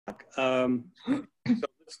o'clock.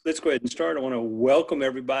 So let's go ahead and start. I want to welcome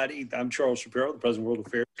everybody. I'm Charles Shapiro, the President of World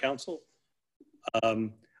Affairs Council.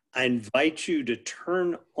 I invite you to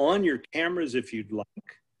turn on your cameras if you'd like.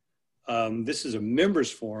 This is a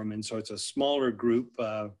members forum, and so it's a smaller group,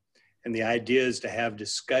 and the idea is to have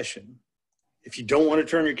discussion. If you don't want to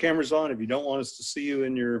turn your cameras on, if you don't want us to see you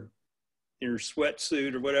in your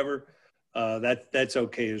sweatsuit or whatever, that's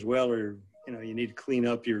okay as well. Or you need to clean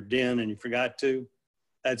up your den and you forgot to.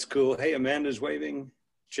 That's cool. Hey, Amanda's waving.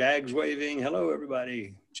 Jag's waving. Hello,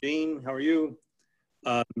 everybody. Jean, how are you?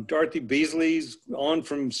 Dorothy Beasley's on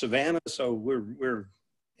from Savannah, so we're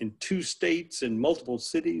in 2 states and multiple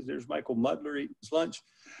cities. There's Michael Mudler eating his lunch.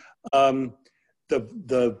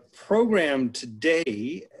 The program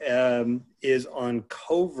today is on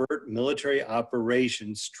covert military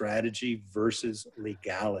operations strategy versus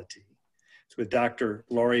legality. It's with Dr.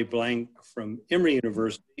 Laurie Blank from Emory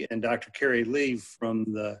University and Dr. Carrie Lee from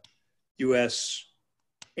the U.S.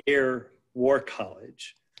 Air War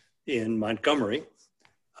College in Montgomery.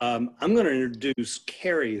 I'm going to introduce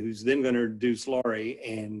Carrie, who's then going to introduce Laurie,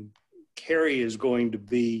 and Carrie is going to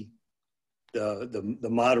be the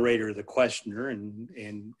moderator, the questioner,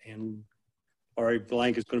 and Laurie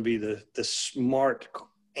Blank is going to be the smart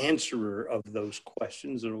answerer of those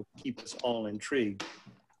questions. It'll keep us all intrigued.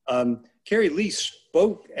 Carrie Lee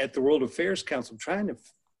spoke at the World Affairs Council. I'm trying to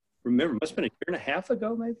remember, must have been a year and a half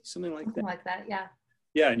ago, maybe something like that. Something like that, yeah.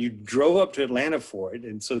 Yeah, and you drove up to Atlanta for it,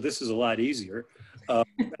 and so this is a lot easier. I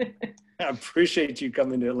appreciate you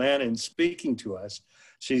coming to Atlanta and speaking to us.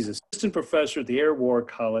 She's assistant professor at the Air War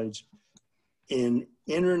College in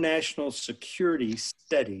International Security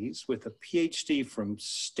Studies with a PhD from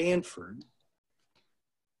Stanford.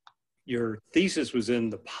 Your thesis was in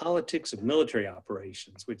the politics of military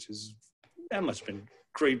operations, that must have been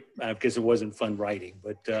great. I guess it wasn't fun writing,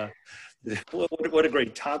 but what a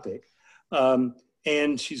great topic.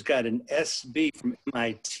 And she's got an SB from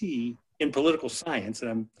MIT in political science.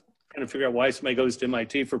 And I'm trying to figure out why somebody goes to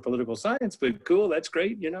MIT for political science, but cool, that's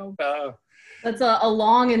great, That's a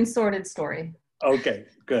long and sordid story. Okay,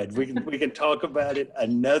 good. We can talk about it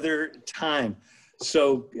another time.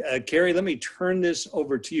 So, Carrie, let me turn this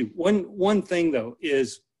over to you. One thing, though,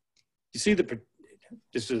 is you see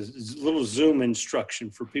this is a little Zoom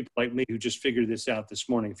instruction for people like me who just figured this out this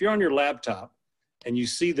morning. If you're on your laptop and you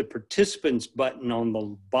see the participants button on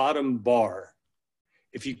the bottom bar,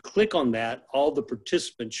 if you click on that, all the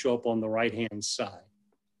participants show up on the right-hand side.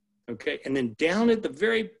 Okay, and then down at the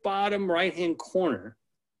very bottom right-hand corner,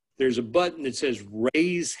 there's a button that says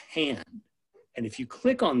raise hand. And if you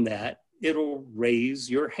click on that, it'll raise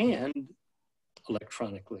your hand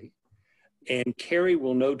electronically. And Carrie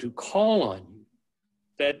will know to call on you.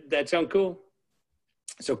 That sound cool?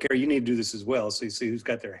 So Carrie, you need to do this as well. So you see who's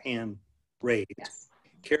got their hand raised. Yes.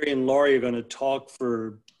 Carrie and Laurie are going to talk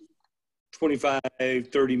for 25,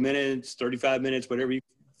 30 minutes, 35 minutes, whatever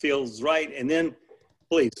feels right. And then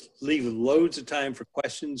please leave loads of time for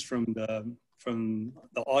questions from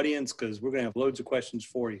the audience, because we're going to have loads of questions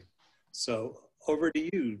for you. So over to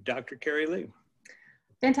you, Dr. Carrie Lee.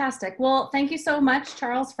 Fantastic. Well, thank you so much,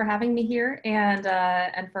 Charles, for having me here and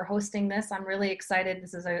for hosting this. I'm really excited.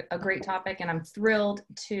 This is a great topic, and I'm thrilled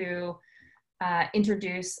to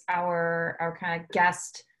introduce our kind of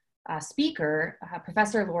guest speaker,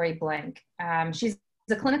 Professor Laurie Blank. She's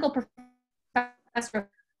a clinical professor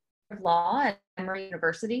of law at Emory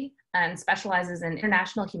University and specializes in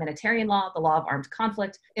international humanitarian law, the law of armed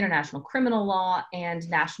conflict, international criminal law, and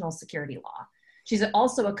national security law. She's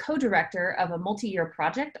also a co-director of a multi-year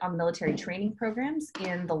project on military training programs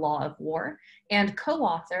in the law of war and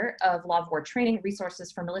co-author of Law of War Training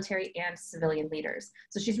Resources for Military and Civilian Leaders.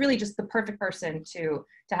 So she's really just the perfect person to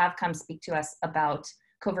have come speak to us about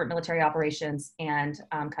covert military operations and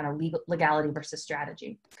kind of legality versus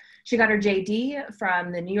strategy. She got her JD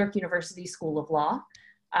from the New York University School of Law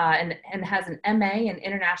and has an MA in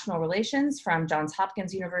International Relations from Johns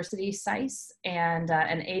Hopkins University, SAIS, and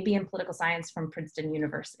an AB in Political Science from Princeton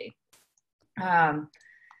University. On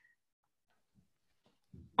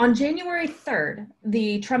January 3rd,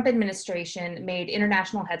 the Trump administration made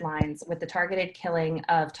international headlines with the targeted killing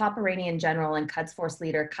of top Iranian general and Quds Force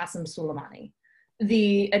leader Qasem Soleimani.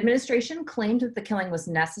 The administration claimed that the killing was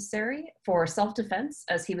necessary for self-defense,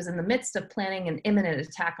 as he was in the midst of planning an imminent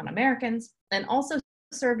attack on Americans, and also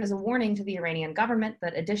served as a warning to the Iranian government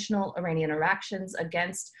that additional Iranian actions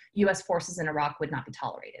against U.S. forces in Iraq would not be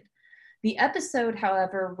tolerated. The episode,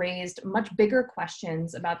 however, raised much bigger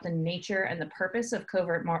questions about the nature and the purpose of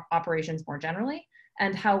covert operations more generally,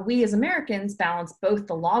 and how we as Americans balance both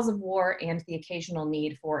the laws of war and the occasional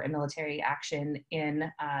need for a military action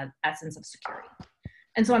in essence of security.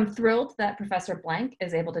 And so I'm thrilled that Professor Blank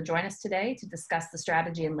is able to join us today to discuss the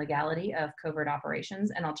strategy and legality of covert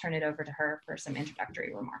operations, and I'll turn it over to her for some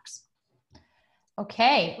introductory remarks.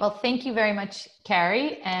 Okay, well, thank you very much,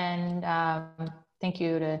 Carrie, and thank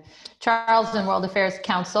you to Charles and World Affairs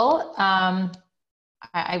Council.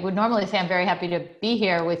 I would normally say I'm very happy to be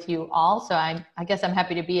here with you all, so I guess I'm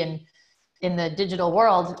happy to be in the digital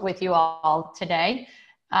world with you all today.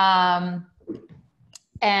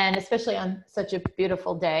 And especially on such a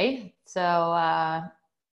beautiful day. So I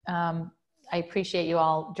appreciate you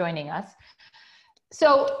all joining us.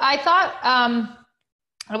 So I thought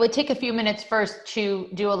I would take a few minutes first to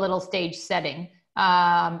do a little stage setting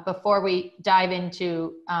before we dive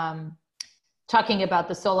into talking about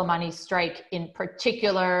the Soleimani strike in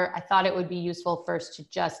particular. I thought it would be useful first to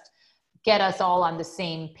just get us all on the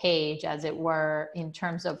same page, as it were, in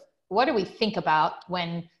terms of what do we think about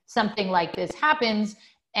when something like this happens,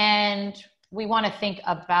 and we want to think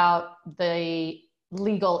about the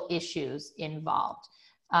legal issues involved.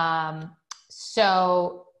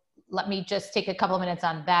 So let me just take a couple of minutes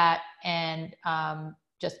on that and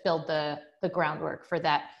just build the groundwork for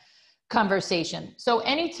that conversation. So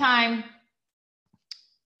anytime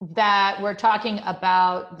that we're talking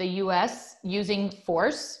about the US using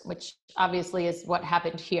force, which obviously is what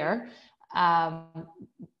happened here,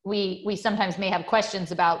 we sometimes may have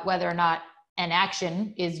questions about whether or not an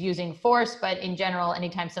action is using force, but in general,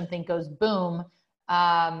 anytime something goes boom,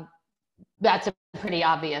 that's a pretty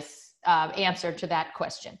obvious answer to that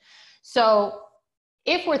question. So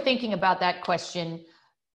if we're thinking about that question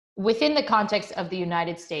within the context of the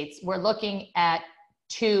United States, we're looking at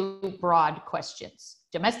two broad questions: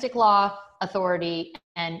 domestic law authority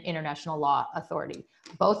and international law authority.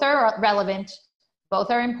 Both are relevant,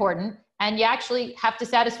 both are important, and you actually have to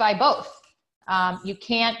satisfy both. You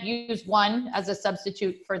can't use one as a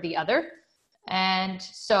substitute for the other. And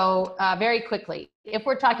so very quickly, if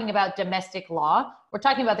we're talking about domestic law, we're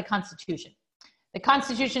talking about the Constitution. The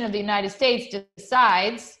Constitution of the United States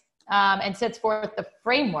decides and sets forth the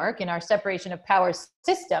framework in our separation of powers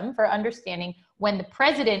system for understanding when the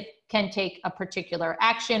president can take a particular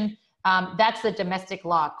action. That's the domestic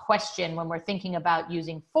law question when we're thinking about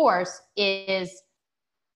using force, is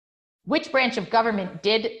which branch of government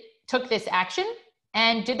took this action,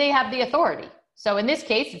 and did they have the authority? So in this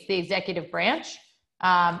case, it's the executive branch.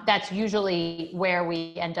 That's usually where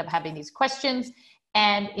we end up having these questions.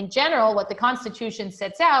 And in general, what the Constitution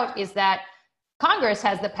sets out is that Congress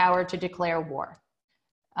has the power to declare war.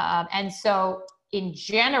 And so in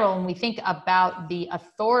general, when we think about the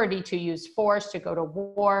authority to use force to go to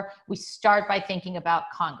war, we start by thinking about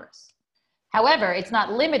Congress. However, it's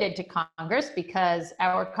not limited to Congress, because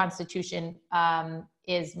our Constitution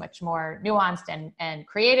is much more nuanced and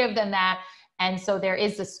creative than that. And so there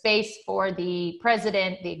is a space for the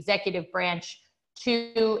president, the executive branch,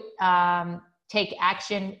 to take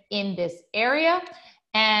action in this area.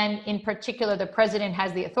 And in particular, the president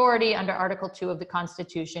has the authority under Article 2 of the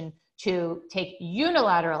Constitution to take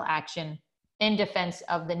unilateral action in defense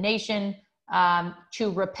of the nation,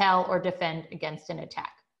 to repel or defend against an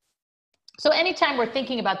attack. So anytime we're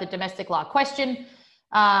thinking about the domestic law question,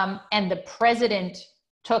 and the president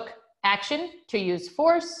took action to use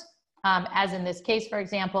force, as in this case, for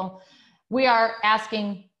example, we are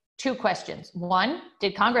asking two questions. One,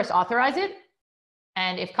 did Congress authorize it?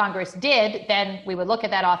 And if Congress did, then we would look at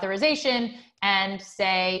that authorization and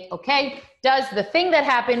say, okay, does the thing that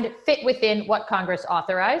happened fit within what Congress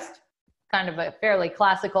authorized? Kind of a fairly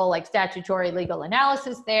classical, like, statutory legal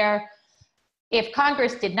analysis there. If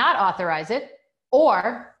Congress did not authorize it,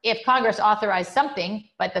 or if Congress authorized something,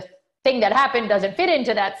 but the thing that happened doesn't fit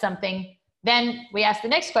into that something, then we ask the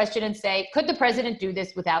next question and say, could the president do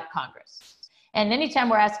this without Congress? And anytime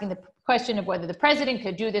we're asking the question of whether the president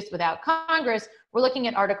could do this without Congress, we're looking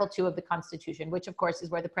at Article 2 of the Constitution, which of course is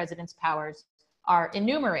where the president's powers are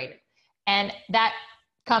enumerated. And that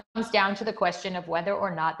comes down to the question of whether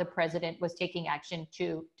or not the president was taking action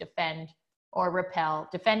to defend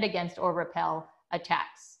against or repel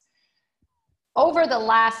attacks. Over the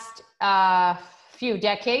last few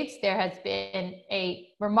decades, there has been a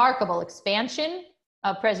remarkable expansion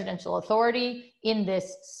of presidential authority in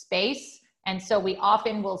this space. And so we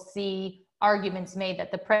often will see arguments made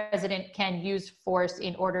that the president can use force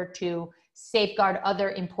in order to safeguard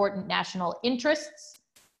other important national interests.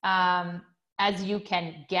 As you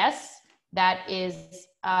can guess, that is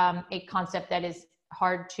a concept that is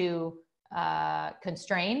hard to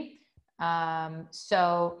constrain.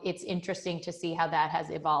 So it's interesting to see how that has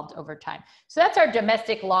evolved over time. So that's our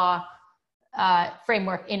domestic law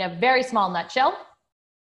framework in a very small nutshell.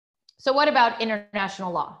 So what about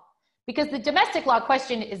international law? Because the domestic law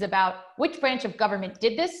question is about which branch of government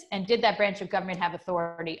did this, and did that branch of government have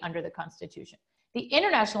authority under the Constitution? The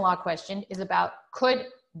international law question is about, could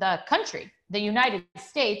the country, the United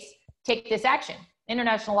States, take this action?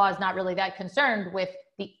 International law is not really that concerned with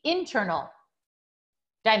the internal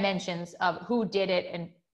dimensions of who did it and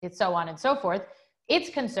so on and so forth. It's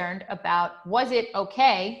concerned about, was it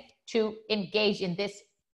okay to engage in this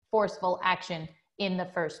forceful action in the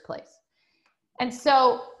first place? And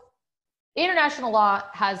so international law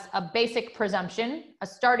has a basic presumption, a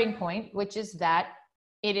starting point, which is that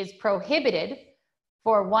it is prohibited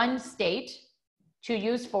for one state to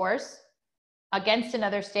use force against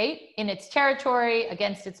another state in its territory,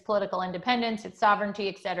 against its political independence, its sovereignty,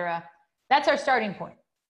 etc. That's our starting point.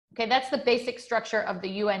 Okay, that's the basic structure of the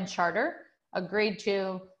UN Charter, agreed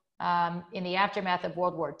to in the aftermath of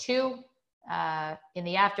World War II, in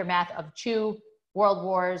the aftermath of 2 world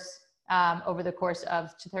wars over the course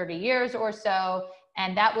of 30 years or so.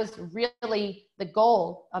 And that was really the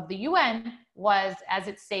goal of the UN, was, as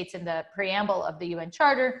it states in the preamble of the UN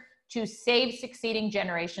Charter, to save succeeding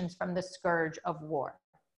generations from the scourge of war.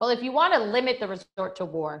 Well, if you want to limit the resort to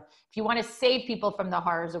war, if you want to save people from the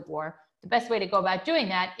horrors of war, the best way to go about doing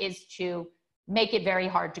that is to make it very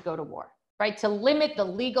hard to go to war, right? To limit the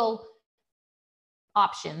legal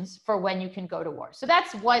options for when you can go to war. So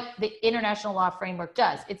that's what the international law framework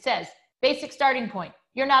does. It says, basic starting point,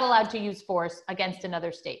 you're not allowed to use force against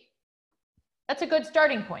another state. That's a good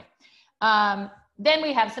starting point. Then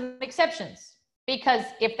we have some exceptions, because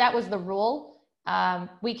if that was the rule,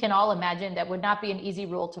 we can all imagine that would not be an easy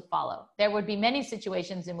rule to follow. There would be many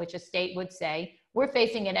situations in which a state would say, we're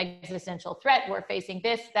facing an existential threat, we're facing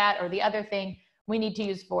this, that, or the other thing, we need to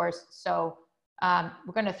use force, so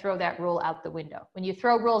we're going to throw that rule out the window. When you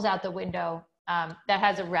throw rules out the window, that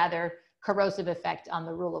has a rather corrosive effect on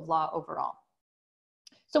the rule of law overall.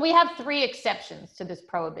 So we have 3 exceptions to this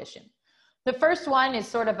prohibition. The first one is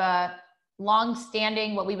sort of a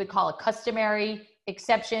long-standing, what we would call a customary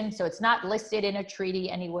exception, so it's not listed in a treaty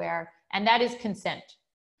anywhere, and that is consent.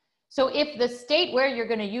 So if the state where you're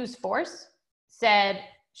going to use force said,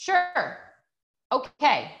 sure,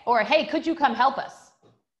 okay, or hey, could you come help us?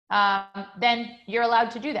 Then you're allowed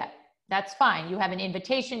to do that. That's fine. You have an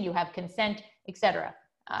invitation, you have consent, etc.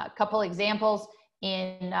 A couple examples.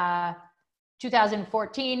 In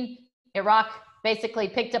 2014, Iraq basically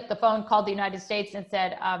picked up the phone, called the United States and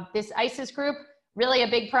said, this ISIS group, really a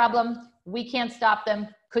big problem. We can't stop them.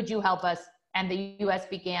 Could you help us? And the US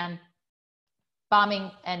began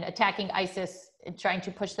bombing and attacking ISIS and trying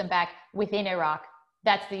to push them back within Iraq.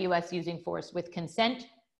 That's the US using force with consent.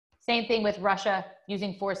 Same thing with Russia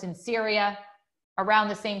using force in Syria. Around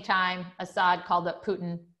the same time, Assad called up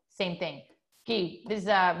Putin, same thing. These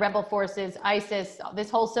rebel forces, ISIS, this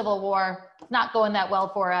whole civil war, not going that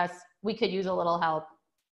well for us. We could use a little help.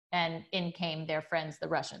 And in came their friends, the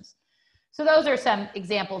Russians. So those are some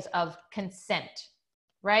examples of consent,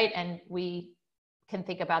 right? And we can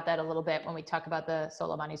think about that a little bit when we talk about the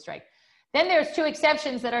Soleimani strike. Then there's 2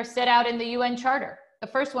 exceptions that are set out in the UN Charter. The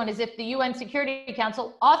first one is if the UN Security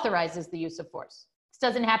Council authorizes the use of force. This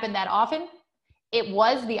doesn't happen that often. It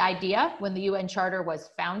was the idea when the UN Charter was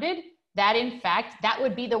founded that, in fact, that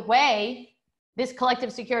would be the way this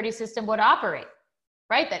collective security system would operate,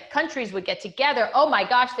 right? That countries would get together. Oh my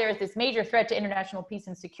gosh, there is this major threat to international peace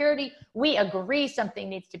and security. We agree something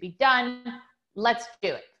needs to be done. Let's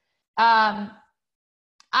do it.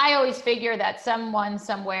 I always figure that someone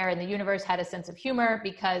somewhere in the universe had a sense of humor,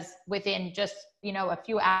 because within just, a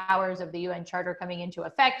few hours of the UN Charter coming into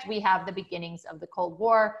effect, we have the beginnings of the Cold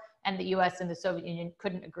War, and the US and the Soviet Union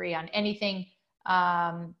couldn't agree on anything.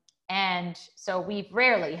 And so we've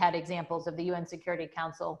rarely had examples of the UN Security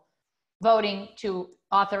Council voting to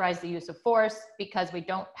authorize the use of force, because we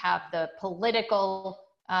don't have the political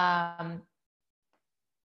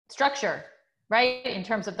structure, right, in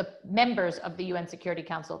terms of the members of the UN Security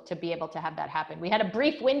Council to be able to have that happen. We had a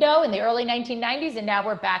brief window in the early 1990s, and now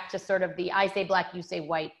we're back to sort of the I say black, you say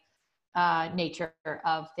white nature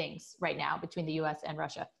of things right now between the US and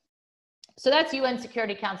Russia. So that's UN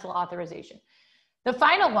Security Council authorization. The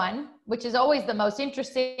final one, which is always the most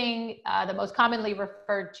interesting, the most commonly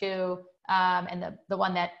referred to, and the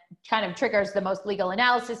one that kind of triggers the most legal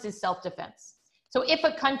analysis, is self-defense. So if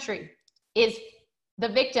a country is the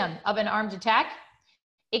victim of an armed attack,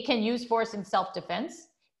 it can use force in self-defense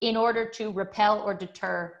in order to repel or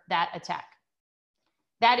deter that attack.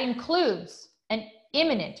 That includes an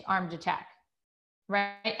imminent armed attack,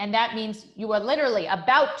 right? And that means you are literally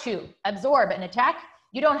about to absorb an attack.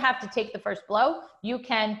 You don't have to take the first blow. You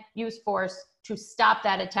can use force to stop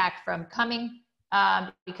that attack from coming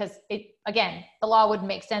because again, the law wouldn't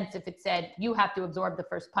make sense if it said you have to absorb the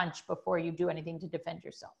first punch before you do anything to defend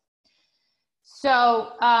yourself.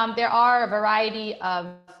 So there are a variety of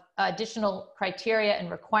additional criteria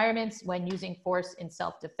and requirements when using force in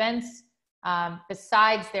self-defense.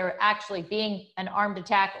 Besides there actually being an armed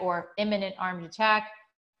attack or imminent armed attack,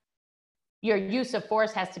 your use of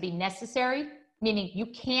force has to be necessary, meaning you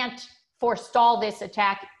can't forestall this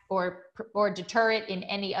attack or deter it in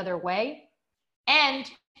any other way. And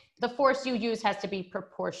the force you use has to be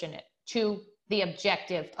proportionate to the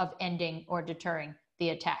objective of ending or deterring the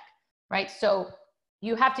attack, right? So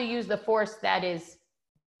you have to use the force that is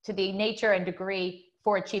to the nature and degree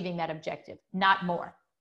for achieving that objective, not more.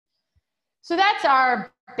 So that's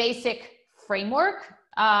our basic framework.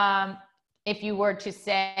 If you were to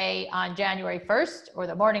say on January 1st or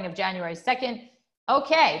the morning of January 2nd,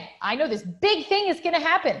 okay, I know this big thing is going to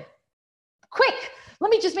happen. Quick, let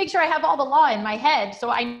me just make sure I have all the law in my head so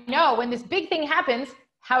I know when this big thing happens,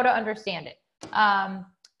 how to understand it.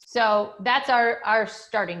 So that's our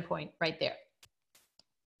starting point right there.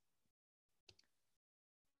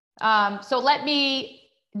 So let me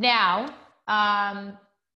now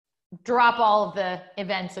drop all of the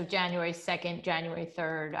events of January 2nd, January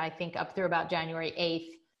 3rd, I think up through about January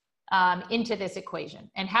 8th into this equation.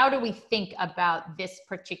 And how do we think about this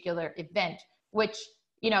particular event, which,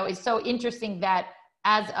 you know, is so interesting that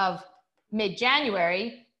as of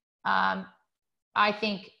mid-January, I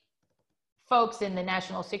think folks in the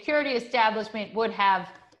national security establishment would have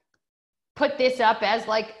put this up as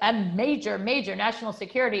like a major national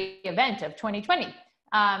security event of 2020,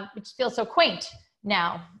 which feels so quaint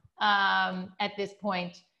now at this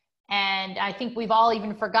point. And I think we've all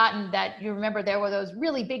even forgotten that, you remember there were those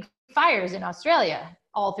really big fires in Australia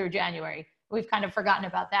all through January. We've kind of forgotten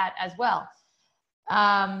about that as well.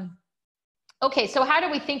 Okay, so how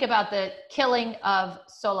do we think about the killing of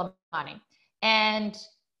Soleimani? And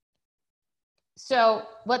so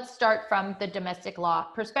let's start from the domestic law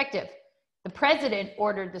perspective. The president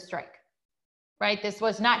ordered the strike, right? This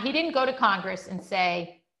was not, he didn't go to Congress and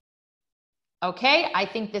say, okay, I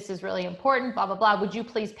think this is really important, blah, blah, blah. Would you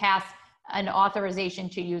please pass an authorization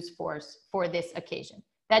to use force for this occasion?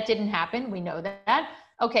 That didn't happen. We know that.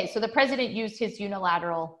 Okay, so the president used his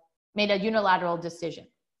made a unilateral decision.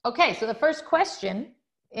 Okay, so the first question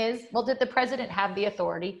is, well, did the president have the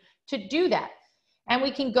authority to do that? And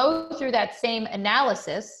we can go through that same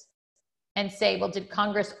analysis and say, well, did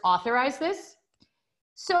Congress authorize this?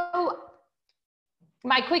 So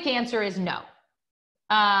my quick answer is no.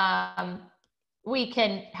 We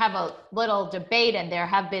can have a little debate, and there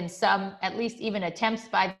have been some, at least even attempts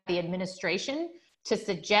by the administration to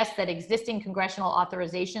suggest that existing congressional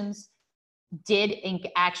authorizations did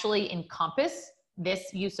actually encompass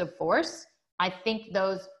this use of force. I think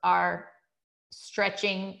those are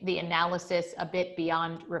stretching the analysis a bit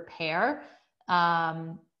beyond repair.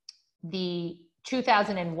 The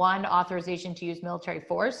 2001 authorization to use military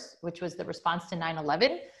force, which was the response to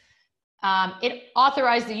 9/11, it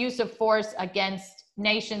authorized the use of force against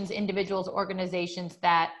nations, individuals, organizations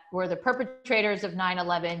that were the perpetrators of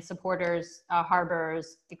 9/11, supporters,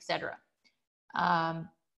 harborers, etc.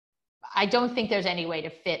 I don't think there's any way to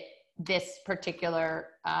fit this particular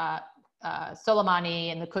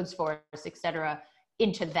Soleimani and the Quds Force, etc.,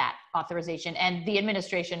 into that authorization. And the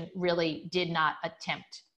administration really did not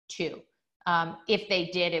attempt to. If they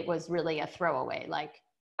did, it was really a throwaway, like,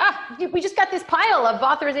 we just got this pile of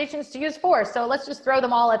authorizations to use force, so let's just throw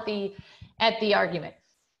them all at the argument.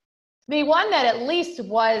 The one that at least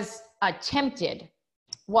was attempted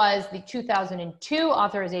was the 2002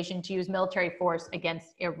 authorization to use military force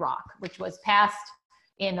against Iraq, which was passed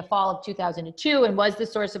in the fall of 2002 and was the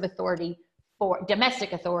source of authority for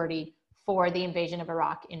domestic authority for the invasion of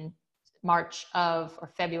Iraq in March of, or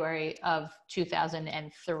February of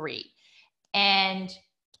 2003. And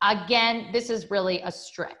again, this is really a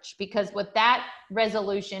stretch, because what that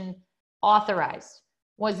resolution authorized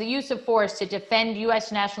was the use of force to defend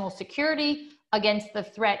U.S. national security against the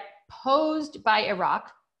threat posed by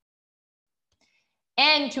Iraq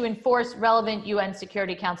and to enforce relevant UN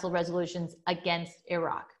Security Council resolutions against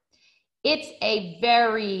Iraq. It's a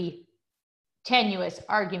very tenuous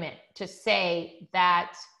argument to say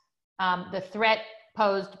that the threat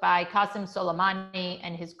posed by Qasem Soleimani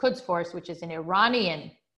and his Quds Force, which is an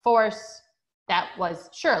Iranian force that was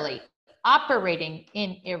surely operating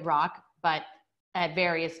in Iraq, but at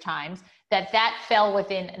various times, that fell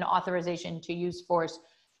within an authorization to use force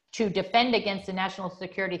to defend against the national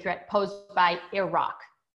security threat posed by Iraq.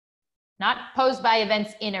 Not posed by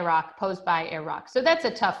events in Iraq, posed by Iraq. So that's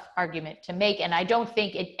a tough argument to make, and I don't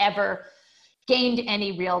think it ever gained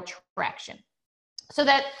any real traction. So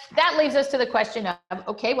that leaves us to the question of,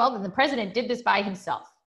 okay, well, then the president did this by himself.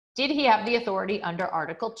 Did he have the authority under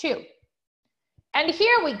Article 2? And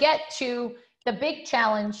here we get to the big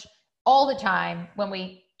challenge all the time when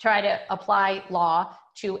we try to apply law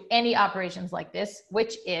to any operations like this,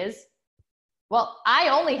 which is, well, I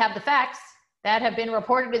only have the facts that have been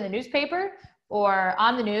reported in the newspaper or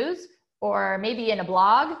on the news or maybe in a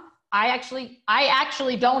blog. I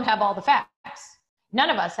actually don't have all the facts. None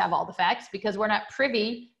of us have all the facts because we're not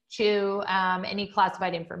privy to any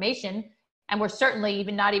classified information. And we're certainly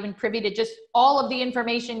not even privy to just all of the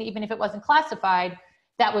information, even if it wasn't classified,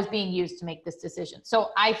 that was being used to make this decision. So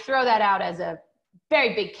I throw that out as a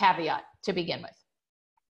very big caveat to begin with.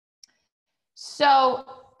 So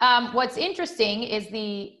what's interesting is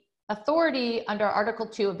the authority under Article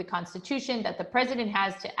 2 of the Constitution that the president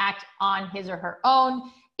has to act on his or her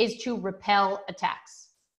own is to repel attacks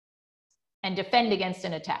and defend against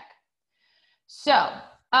an attack. So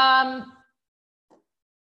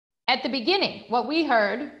at the beginning, what we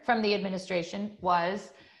heard from the administration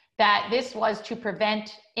was that this was to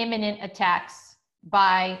prevent imminent attacks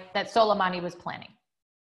that Soleimani was planning.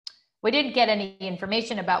 We didn't get any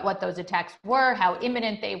information about what those attacks were, how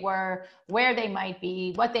imminent they were, where they might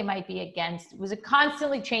be, what they might be against. It was a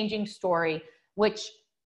constantly changing story, which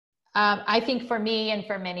I think for me and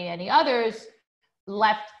for many, many others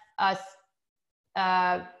left us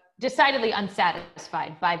decidedly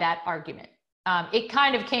unsatisfied by that argument. It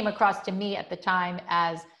kind of came across to me at the time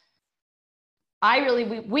as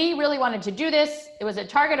we really wanted to do this. It was a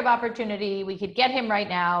target of opportunity. We could get him right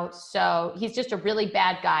now. So he's just a really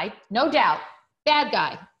bad guy. No doubt. Bad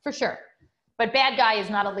guy, for sure. But bad guy is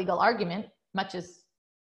not a legal argument, much as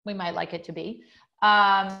we might like it to be.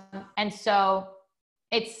 And so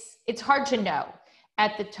it's hard to know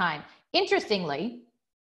at the time. Interestingly,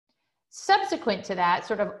 subsequent to that,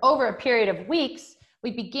 sort of over a period of weeks, we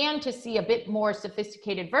began to see a bit more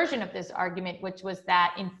sophisticated version of this argument, which was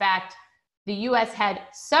that, in fact, the U.S. had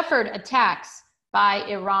suffered attacks by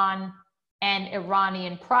Iran and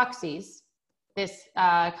Iranian proxies, this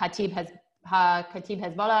Kataib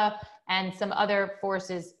Hezbollah and some other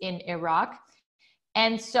forces in Iraq.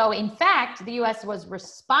 And so, in fact, the U.S. was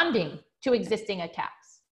responding to existing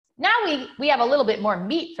attacks. Now we have a little bit more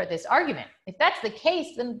meat for this argument. If that's the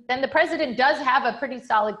case, then the president does have a pretty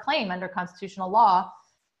solid claim under constitutional law.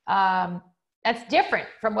 That's different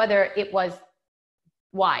from whether it was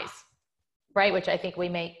wise, right? Which I think we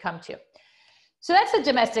may come to. So that's the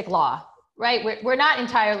domestic law, right? We're not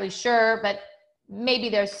entirely sure, but maybe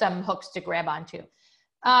there's some hooks to grab onto.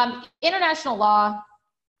 International law,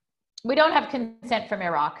 we don't have consent from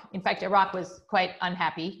Iraq. In fact, Iraq was quite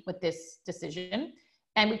unhappy with this decision.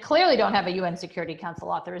 And we clearly don't have a UN Security Council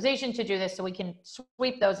authorization to do this, so we can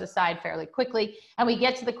sweep those aside fairly quickly. And we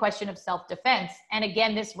get to the question of self-defense. And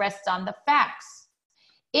again, this rests on the facts.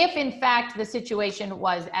 If in fact the situation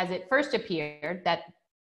was as it first appeared, that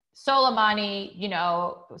Soleimani,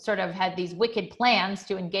 sort of had these wicked plans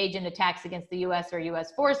to engage in attacks against the US or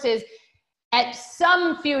US forces at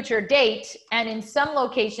some future date and in some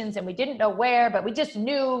locations, and we didn't know where, but we just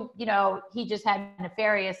knew, he just had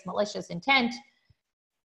nefarious, malicious intent,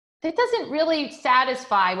 that doesn't really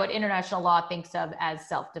satisfy what international law thinks of as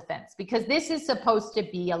self-defense, because this is supposed to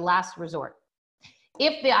be a last resort.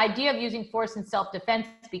 If the idea of using force in self-defense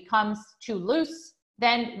becomes too loose,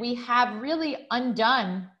 then we have really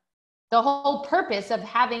undone the whole purpose of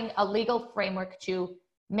having a legal framework to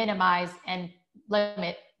minimize and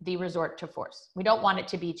limit the resort to force. We don't want it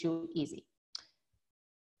to be too easy.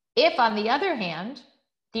 If, on the other hand,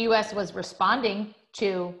 the US was responding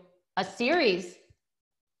to a series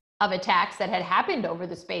of attacks that had happened over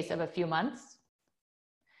the space of a few months,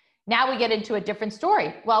 now we get into a different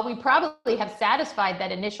story. Well, we probably have satisfied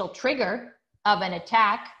that initial trigger of an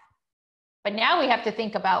attack, but now we have to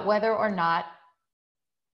think about whether or not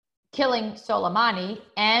killing Soleimani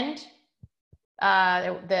and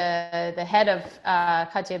the head of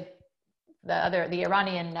Kataib, the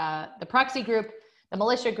Iranian, the proxy group, the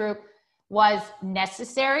militia group, was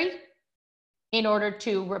necessary in order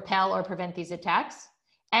to repel or prevent these attacks,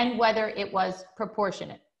 and whether it was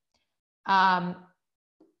proportionate. My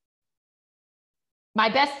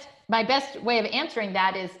best way of answering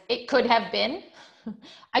that is it could have been.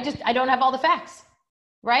 I don't have all the facts,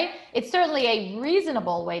 right? It's certainly a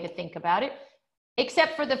reasonable way to think about it,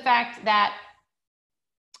 except for the fact that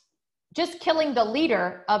just killing the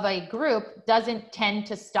leader of a group doesn't tend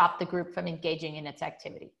to stop the group from engaging in its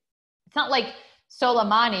activity. It's not like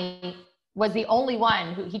Soleimani was the only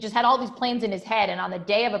one he just had all these plans in his head, and on the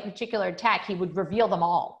day of a particular attack, he would reveal them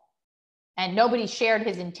all. And nobody shared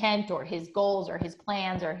his intent or his goals or his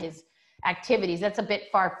plans or his activities. That's a bit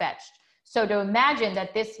far-fetched. So to imagine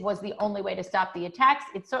that this was the only way to stop the attacks,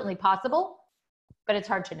 it's certainly possible, but it's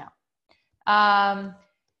hard to know.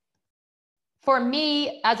 For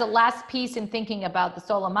me, as a last piece in thinking about the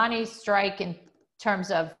Soleimani strike in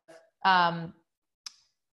terms of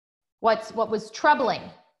what was troubling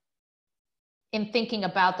in thinking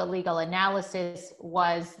about the legal analysis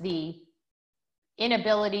was the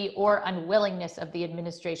inability or unwillingness of the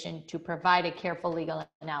administration to provide a careful legal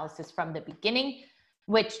analysis from the beginning,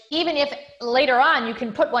 which even if later on you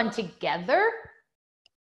can put one together,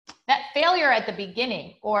 that failure at the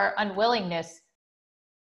beginning or unwillingness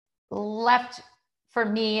left for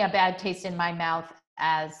me a bad taste in my mouth,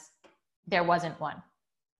 as there wasn't one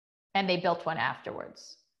and they built one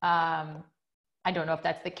afterwards. I don't know if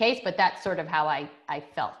that's the case, but that's sort of how I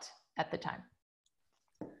felt at the time.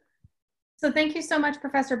 So thank you so much,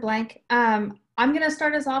 Professor Blank. I'm going to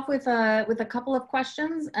start us off with a couple of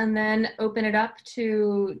questions and then open it up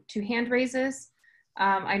to hand raises.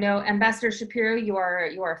 I know Ambassador Shapiro, you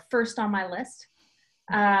are first on my list.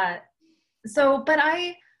 But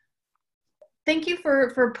I thank you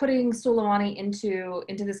for putting Soleimani into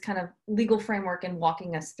this kind of legal framework and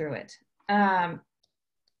walking us through it.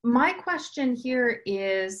 My question here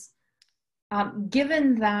is,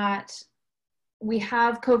 given that we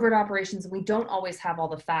have covert operations and we don't always have all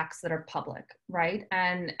the facts that are public, right?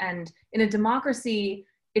 And in a democracy,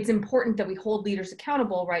 it's important that we hold leaders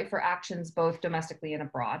accountable, right, for actions both domestically and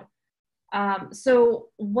abroad. So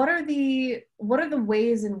what are the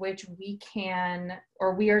ways in which we can,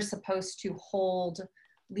 or we are supposed to hold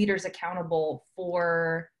leaders accountable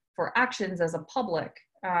for actions as a public,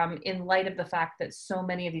 in light of the fact that so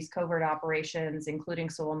many of these covert operations, including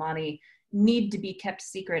Soleimani, need to be kept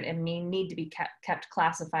secret and need to be kept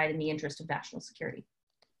classified in the interest of national security?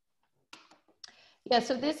 Yeah,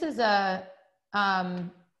 so this is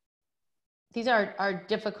these are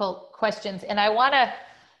difficult questions, and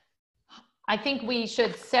I think we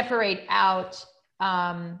should separate out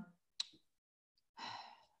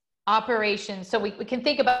operations. So we can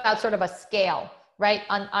think about sort of a scale, right?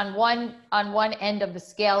 On one end of the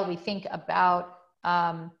scale, we think about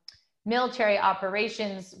military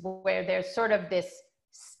operations where there's sort of this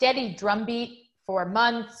steady drumbeat for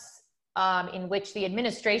months in which the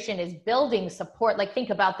administration is building support. Like, think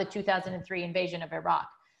about the 2003 invasion of Iraq.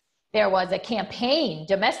 There was a campaign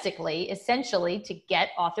domestically, essentially, to get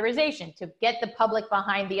authorization, to get the public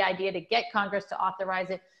behind the idea, to get Congress to authorize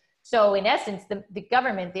it. So in essence, the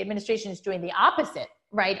government, the administration is doing the opposite,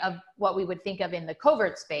 right, of what we would think of in the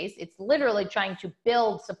covert space. It's literally trying to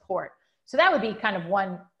build support. So that would be kind of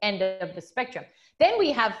one end of the spectrum. Then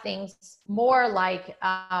we have things more like,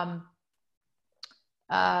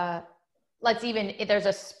 there's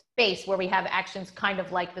a space where we have actions kind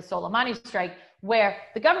of like the Soleimani strike, where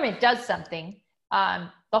the government does something, the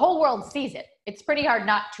whole world sees it. It's pretty hard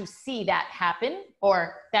not to see that happen,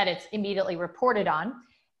 or that it's immediately reported on.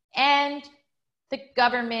 And the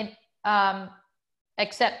government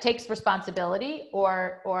takes responsibility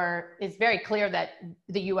or is very clear that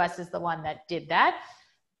the US is the one that did that.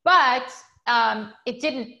 But it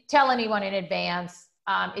didn't tell anyone in advance.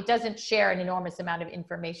 It doesn't share an enormous amount of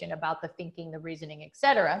information about the thinking, the reasoning, et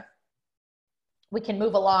cetera. We can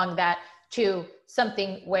move along that to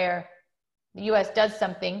something where the US does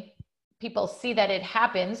something, people see that it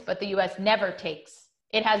happens, but the US never takes.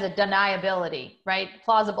 It has a deniability, right?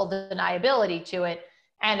 Plausible deniability to it.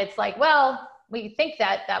 And it's like, well, we think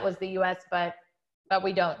that was the US, but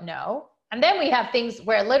we don't know. And then we have things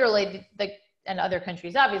where literally, and other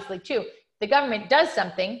countries obviously too, the government does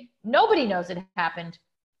something, nobody knows it happened.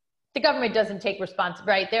 The government doesn't take responsibility,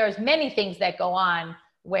 right? There's many things that go on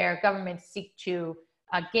where governments seek to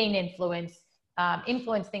gain influence,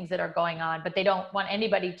 influence things that are going on, but they don't want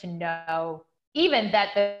anybody to know even that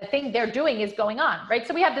the thing they're doing is going on, right?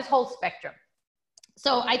 So we have this whole spectrum.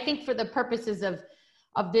 So I think for the purposes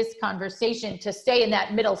of this conversation, to stay in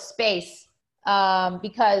that middle space,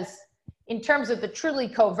 because in terms of the truly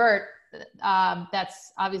covert,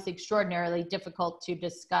 that's obviously extraordinarily difficult to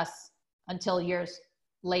discuss until years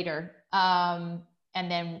later. And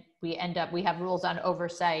then we have rules on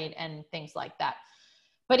oversight and things like that.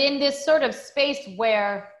 But in this sort of space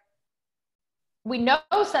where we know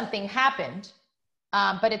something happened,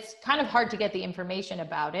 but it's kind of hard to get the information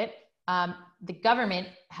about it, the government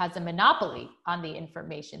has a monopoly on the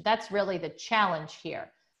information. That's really the challenge here.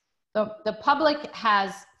 The public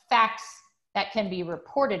has facts that can be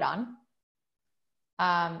reported on.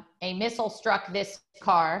 A missile struck this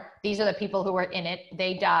car. These are the people who were in it.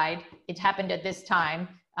 They died. It happened at this time.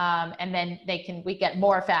 And then we get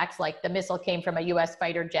more facts, like the missile came from a US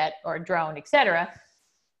fighter jet or a drone, et cetera.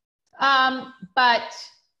 But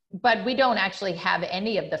we don't actually have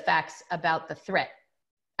any of the facts about the threat,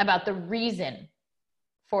 about the reason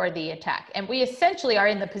for the attack. And we essentially are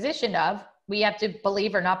in the position of, we have to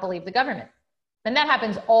believe or not believe the government. And that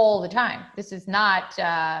happens all the time. This is not,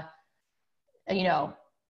 you know,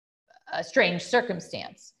 a strange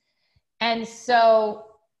circumstance. And so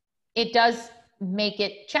it does make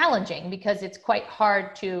it challenging, because it's quite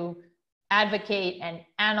hard to advocate and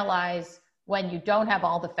analyze when you don't have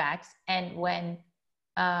all the facts, and when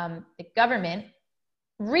the government,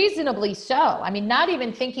 reasonably so, I mean, not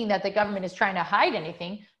even thinking that the government is trying to hide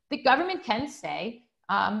anything, the government can say,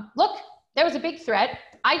 look, there was a big threat.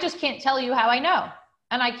 I just can't tell you how I know.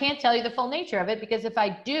 And I can't tell you the full nature of it, because if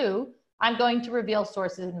I do, I'm going to reveal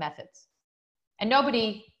sources and methods. And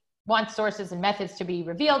nobody wants sources and methods to be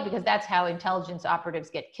revealed, because that's how intelligence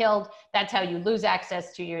operatives get killed. That's how you lose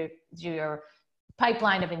access to your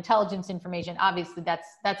pipeline of intelligence information. Obviously,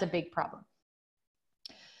 that's a big problem.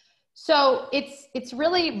 So it's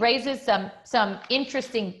really raises some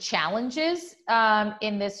interesting challenges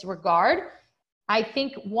in this regard. I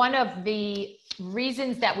think one of the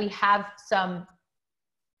reasons that we have some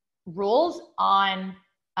rules on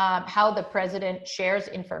how the president shares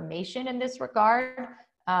information in this regard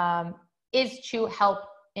is to help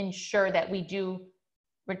ensure that we do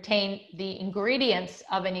retain the ingredients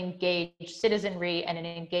of an engaged citizenry and an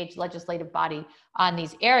engaged legislative body on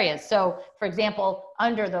these areas. So, for example,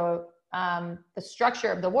 under the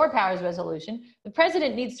structure of the War Powers Resolution, the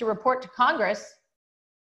president needs to report to Congress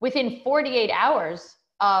within 48 hours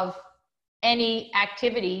of any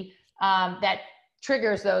activity that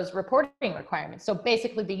triggers those reporting requirements. So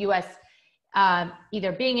basically the U.S.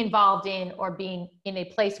 Either being involved in or being in a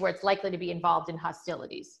place where it's likely to be involved in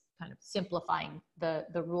hostilities, kind of simplifying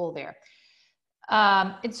the rule there.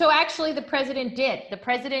 And so actually the president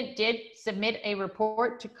did submit a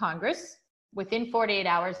report to Congress within 48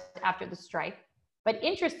 hours after the strike. But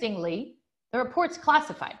interestingly, the report's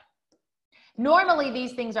classified. Normally,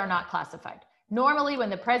 these things are not classified. Normally, when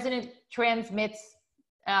the president transmits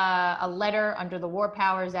a letter under the War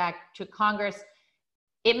Powers Act to Congress,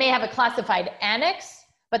 it may have a classified annex,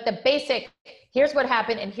 but the basic, here's what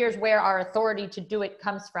happened and here's where our authority to do it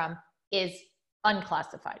comes from, is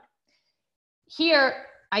unclassified. Here,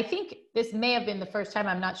 I think this may have been the first time,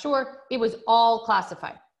 I'm not sure, it was all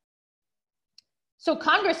classified. So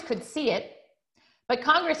Congress could see it, but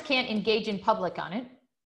Congress can't engage in public on it.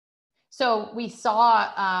 So we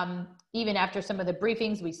saw, even after some of the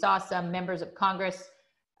briefings, we saw some members of Congress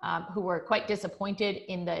who were quite disappointed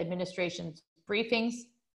in the administration's briefings,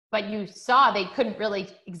 but you saw they couldn't really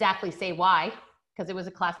exactly say why, because it was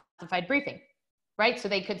a classified briefing, right? So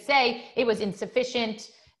they could say it was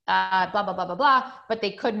insufficient, blah, blah, blah, blah, blah, but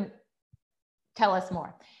they couldn't tell us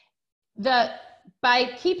more.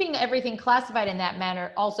 By keeping everything classified in that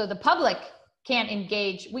manner, also the public can't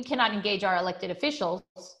engage, we cannot engage our elected officials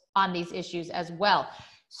on these issues as well.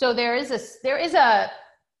 So there is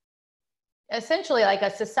essentially like a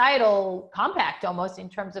societal compact almost, in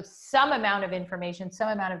terms of some amount of information, some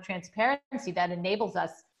amount of transparency that enables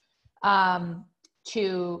us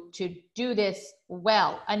to do this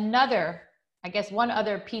well. Another, I guess one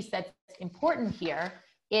other piece that's important here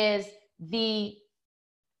is the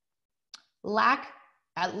lack,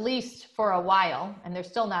 at least for a while, and there's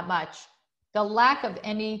still not much, the lack of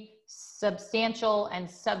any substantial and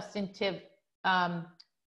substantive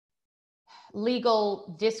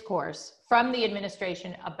legal discourse from the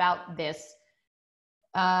administration about this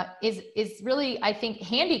is really, I think,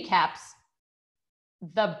 handicaps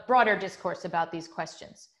the broader discourse about these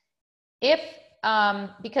questions.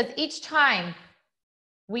 Because each time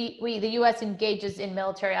the U.S. engages in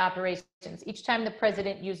military operations, each time the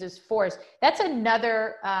president uses force, that's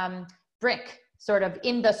another brick sort of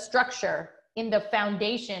in the structure, in the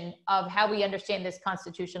foundation of how we understand this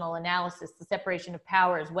constitutional analysis, the separation of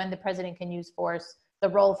powers, when the president can use force, the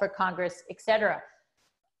role for Congress, et cetera.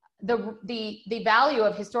 The value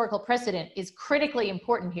of historical precedent is critically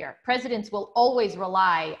important here. Presidents will always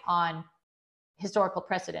rely on historical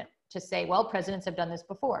precedent to say, well, presidents have done this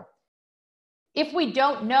before. If we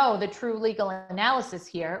don't know the true legal analysis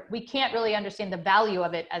here, we can't really understand the value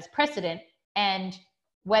of it as precedent and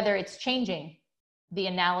whether it's changing the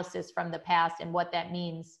analysis from the past and what that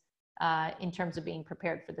means in terms of being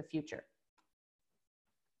prepared for the future.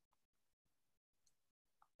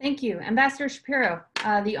 Thank you. Ambassador Shapiro,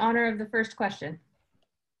 the honor of the first question.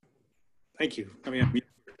 Thank you. I mean,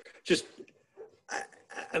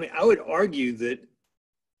 I would argue that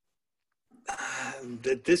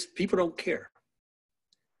that people don't care.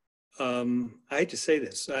 I hate to say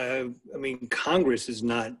this. I mean, Congress is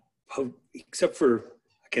not, except for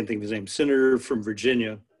a can't think of his name, senator from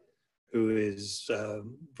Virginia, who is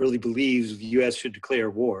really believes the U.S. should declare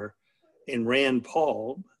war, and Rand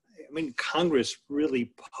Paul. I mean, Congress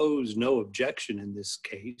really posed no objection in this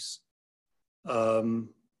case.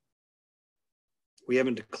 We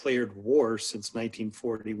haven't declared war since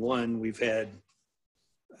 1941. We've had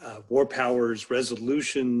war powers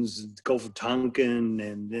resolutions, Gulf of Tonkin,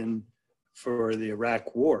 and then for the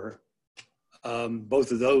Iraq War.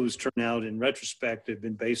 Both of those turn out in retrospect have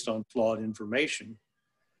been based on flawed information.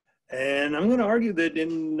 And I'm going to argue that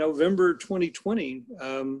in November 2020,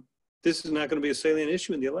 this is not going to be a salient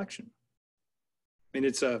issue in the election. I mean,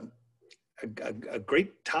 it's a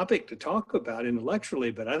great topic to talk about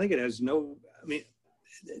intellectually, but I think it has no, I mean,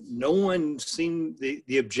 no one seemed,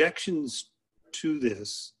 the objections to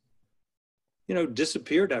this, you know,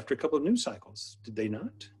 disappeared after a couple of news cycles, did they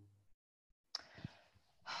not?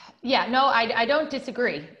 Yeah, no, I don't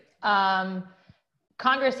disagree.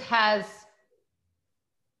 Congress has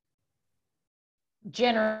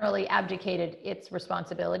generally abdicated its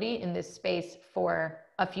responsibility in this space for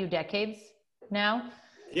a few decades now.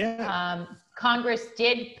 Yeah. Congress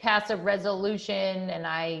did pass a resolution, and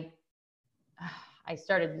I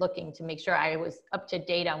started looking to make sure I was up to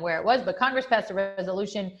date on where it was, but Congress passed a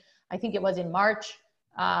resolution, I think it was in March,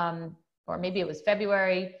 or maybe it was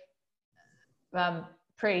February,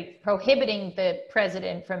 prohibiting the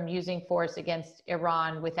president from using force against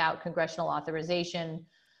Iran without congressional authorization.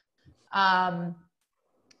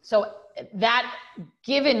 So that,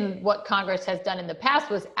 given what Congress has done in the past,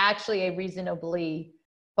 was actually a reasonably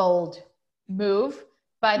bold move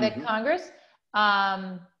by the Congress.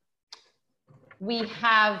 We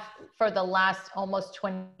have, for the last almost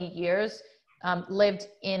 20 years, lived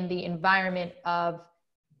in the environment of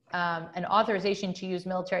an authorization to use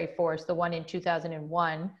military force, the one in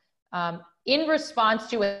 2001, in response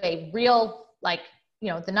to a real, like, you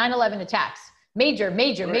know, the 9/11 attacks, major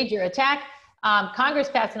attack. Congress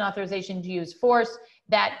passed an authorization to use force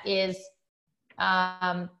that is,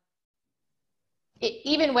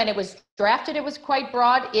 even when it was drafted, it was quite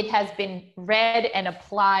broad. It has been read and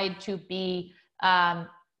applied to be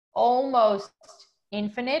almost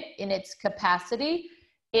infinite in its capacity.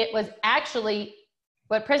 It was actually,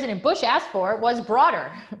 what President Bush asked for was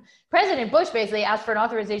broader. President Bush basically asked for an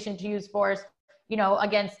authorization to use force, you know,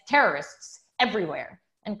 against terrorists everywhere.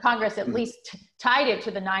 And Congress at least tied it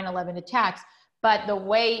to the 9/11 attacks. But the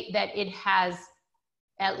way that it has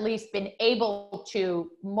at least been able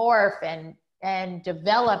to morph and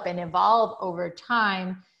develop and evolve over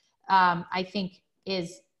time, I think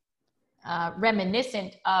is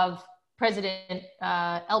reminiscent of President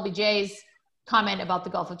LBJ's comment about the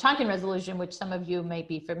Gulf of Tonkin resolution, which some of you may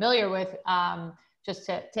be familiar with. Just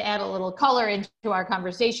to add a little color into our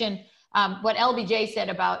conversation, what LBJ said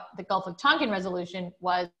about the Gulf of Tonkin resolution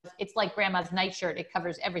was, it's like grandma's nightshirt, it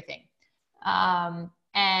covers everything.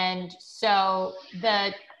 And so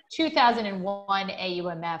the 2001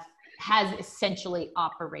 AUMF has essentially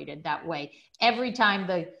operated that way. Every time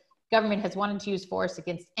the government has wanted to use force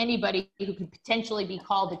against anybody who could potentially be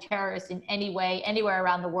called a terrorist in any way, anywhere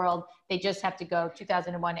around the world, they just have to go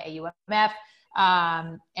 2001 AUMF,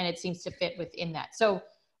 and it seems to fit within that. So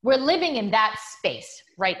we're living in that space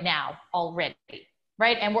right now already,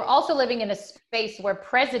 right? And we're also living in a space where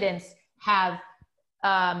presidents have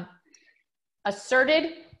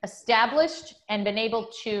asserted, established, and been able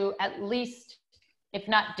to at least, if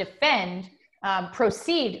not defend,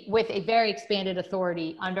 proceed with a very expanded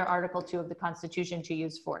authority under Article 2 of the Constitution to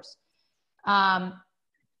use force. From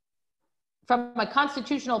a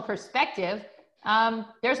constitutional perspective,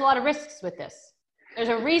 there's a lot of risks with this. There's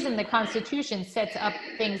a reason the Constitution sets up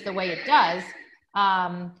things the way it does,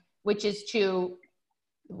 which is to,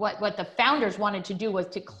 what the founders wanted to do was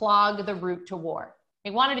to clog the route to war. They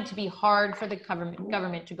wanted it to be hard for the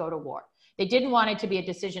government to go to war. They didn't want it to be a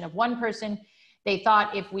decision of one person. They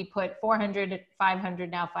thought if we put 400, 500,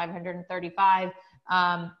 now 535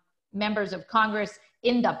 members of Congress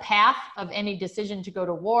in the path of any decision to go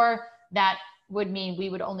to war, that would mean we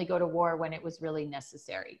would only go to war when it was really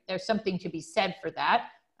necessary. There's something to be said for that.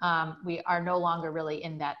 We are no longer really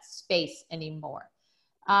in that space anymore.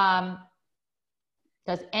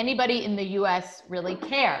 Does anybody in the US really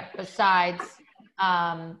care besides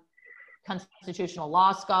constitutional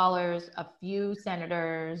law scholars, a few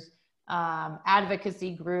senators,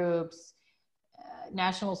 advocacy groups,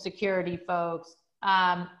 national security folks,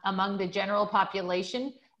 among the general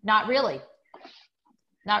population? Not really.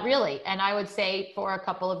 Not really. And I would say for a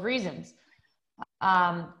couple of reasons.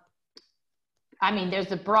 I mean,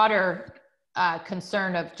 there's a broader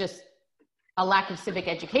concern of just a lack of civic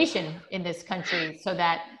education in this country, so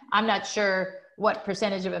that I'm not sure what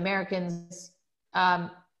percentage of Americans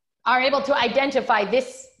are able to identify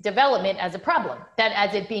this development as a problem, that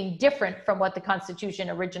as it being different from what the Constitution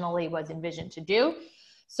originally was envisioned to do.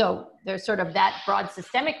 So there's sort of that broad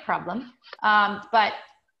systemic problem. But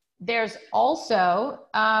there's also,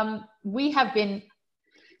 we have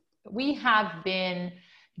been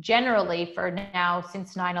generally for now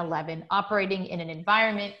since 9/11 operating in an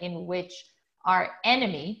environment in which our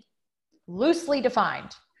enemy, loosely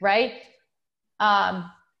defined, right,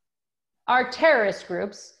 are terrorist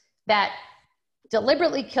groups that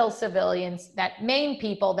deliberately kill civilians, that maim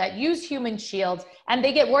people, that use human shields, and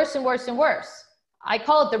they get worse and worse and worse. I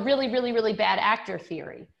call it the really, really, really bad actor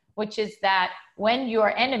theory, which is that when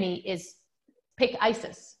your enemy is, pick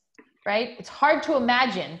ISIS, right? It's hard to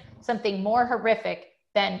imagine something more horrific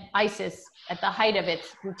than ISIS at the height of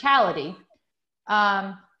its brutality.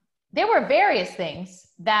 There were various things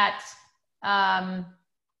that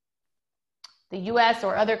the US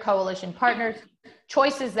or other coalition partners,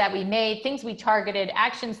 choices that we made, things we targeted,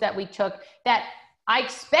 actions that we took that I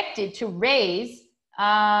expected to raise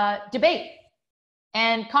debate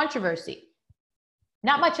and controversy.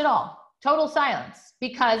 Not much at all, total silence,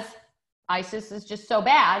 because ISIS is just so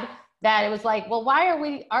bad that it was like, well, why are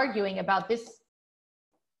we arguing about this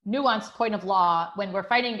nuanced point of law when we're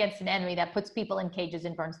fighting against an enemy that puts people in cages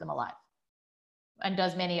and burns them alive and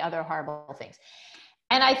does many other horrible things?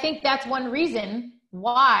 And I think that's one reason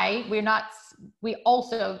why we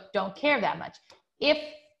also don't care that much. If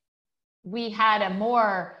we had a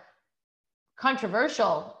more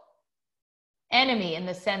controversial enemy in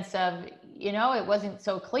the sense of, you know, it wasn't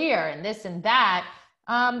so clear and this and that,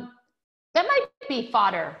 that might be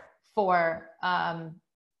fodder for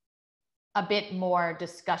a bit more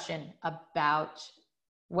discussion about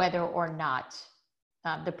whether or not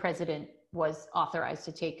the president was authorized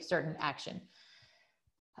to take certain action.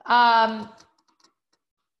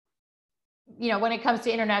 You know, when it comes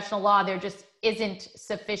to international law, there just isn't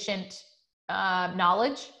sufficient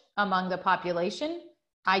knowledge among the population.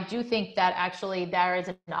 I do think that actually there is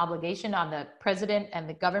an obligation on the president and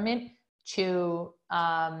the government to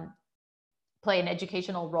play an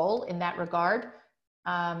educational role in that regard.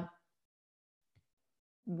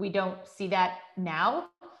 We don't see that now,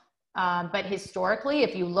 but historically,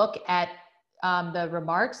 if you look at the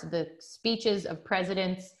remarks, the speeches of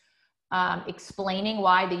presidents explaining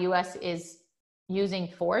why the US is using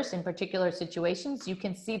force in particular situations, you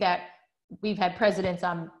can see that we've had presidents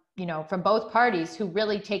you know, from both parties who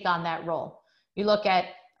really take on that role. You look at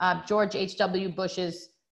George H.W. Bush's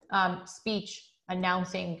speech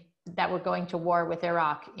announcing that we're going to war with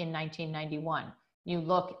Iraq in 1991. You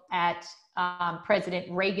look at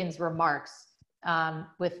President Reagan's remarks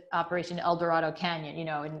with Operation El Dorado Canyon, you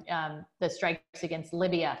know, and the strikes against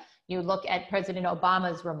Libya. You look at President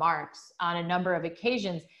Obama's remarks on a number of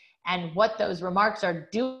occasions, and what those remarks are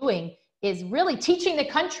doing is really teaching the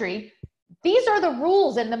country, these are the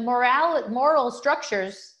rules and the moral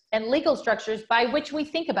structures and legal structures by which we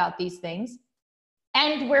think about these things,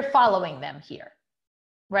 and we're following them here,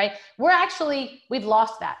 right? We've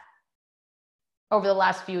lost that over the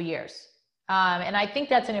last few years. And I think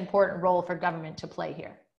that's an important role for government to play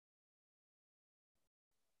here.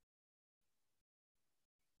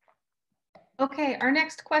 Okay, our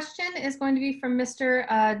next question is going to be from Mr.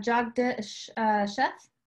 Jagdish Sheth.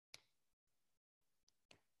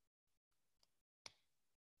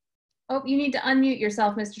 Oh, you need to unmute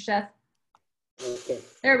yourself, Mr. Sheth. Okay.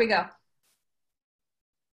 There we go.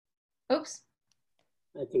 Oops.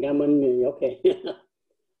 I think I'm unmuting, okay.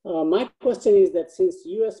 My question is that since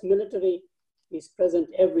US military is present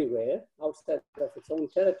everywhere outside of its own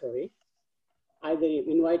territory, either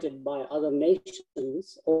invited by other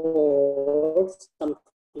nations or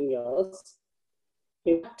something else,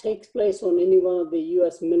 if that takes place on any one of the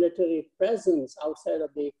US military presence outside of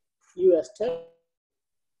the US territory,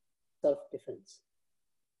 self-defense.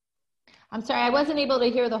 I'm sorry, I wasn't able to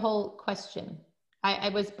hear the whole question. I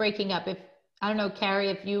was breaking up. I don't know, Carrie,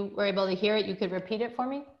 if you were able to hear it, you could repeat it for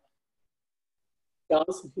me?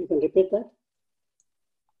 Charles, if you can repeat that.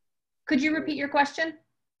 Could you repeat your question?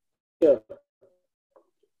 Sure.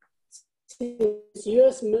 Since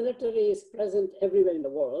US military is present everywhere in the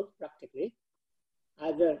world, practically,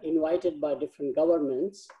 either invited by different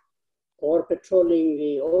governments or patrolling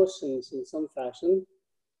the oceans in some fashion,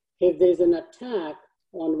 if there's an attack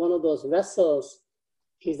on one of those vessels,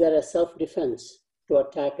 is there a self-defense to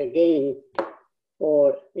attack again?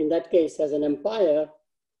 Or in that case, as an empire,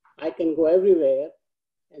 I can go everywhere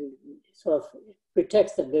and sort of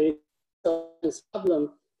pretext that there is a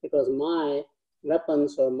problem because my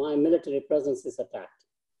weapons or my military presence is attacked.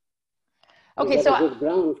 Okay, so good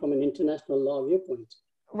ground from an international law viewpoint.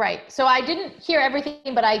 Right. So I didn't hear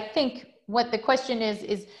everything, but I think what the question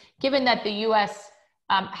is given that the U.S.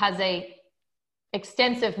 Has a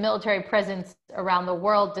extensive military presence around the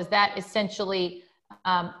world, does that essentially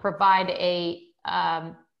provide a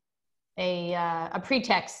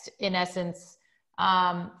pretext, in essence,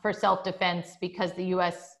 for self-defense, because the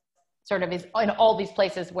U.S. sort of is in all these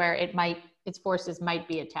places where its forces might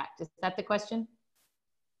be attacked? Is that the question?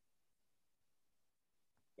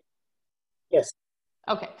 Yes.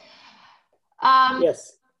 Okay.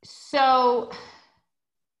 Yes. So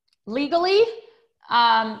legally,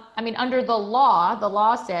 I mean, under the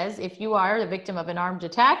law says if you are the victim of an armed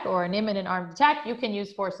attack or an imminent armed attack, you can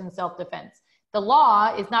use force in self-defense. The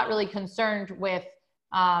law is not really concerned with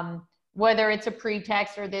whether it's a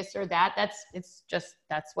pretext or this or that.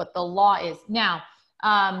 That's what the law is. Now,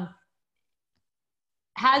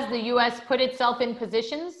 has the U.S. put itself in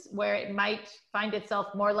positions where it might find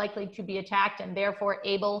itself more likely to be attacked and therefore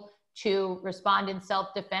able to respond in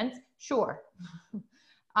self-defense? Sure.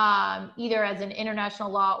 Either as an international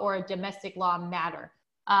law or a domestic law matter.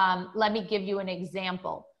 Let me give you an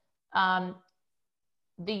example.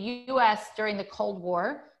 The U.S. during the Cold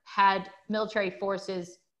War had military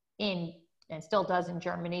forces in, and still does in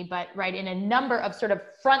Germany, but right, in a number of sort of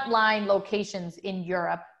frontline locations in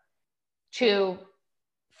Europe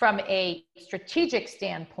from a strategic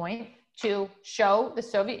standpoint, to show the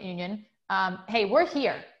Soviet Union, hey, we're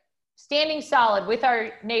here, standing solid with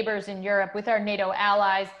our neighbors in Europe, with our NATO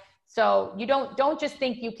allies. So you don't just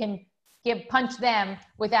think you can punch them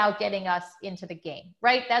without getting us into the game,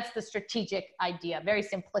 right? That's the strategic idea, very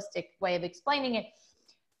simplistic way of explaining it.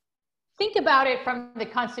 Think about it from the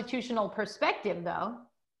constitutional perspective, though.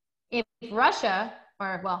 If Russia,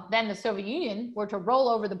 or well, then the Soviet Union, were to roll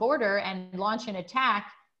over the border and launch an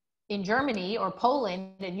attack in Germany or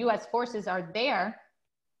Poland, and US forces are there,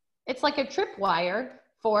 it's like a tripwire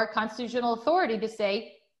for constitutional authority to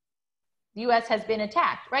say the US has been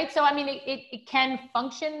attacked, right? So, I mean, it can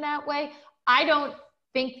function that way. I don't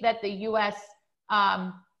think that the US,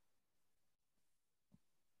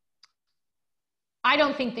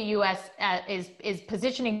 is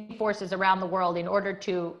positioning forces around the world in order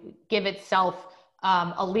to give itself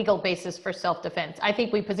a legal basis for self-defense. I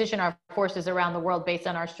think we position our forces around the world based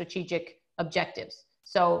on our strategic objectives.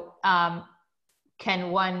 So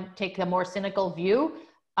can one take a more cynical view?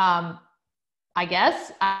 I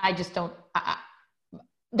guess. I just don't,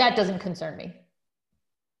 that doesn't concern me.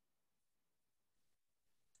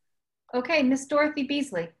 Okay, Miss Dorothy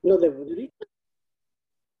Beasley. No,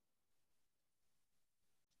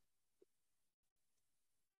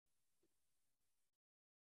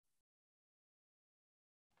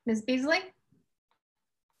 Ms. Beasley?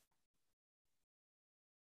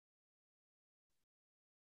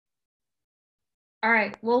 All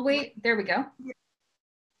right, we'll wait. There we go.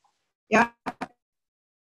 Yeah.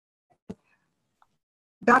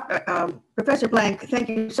 Professor Blank, thank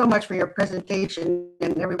you so much for your presentation,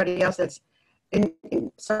 and everybody else that's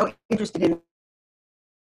so interested in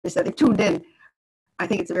this, that they tuned in. I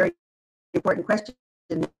think it's a very important question.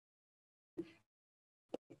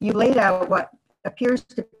 You laid out what appears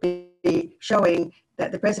to be showing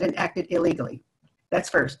that the president acted illegally. That's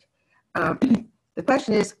first. The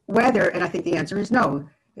question is whether, and I think the answer is no,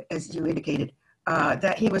 as you indicated,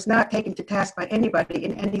 that he was not taken to task by anybody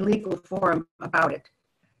in any legal forum about it.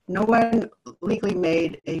 No one legally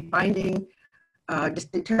made a binding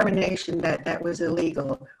determination that that was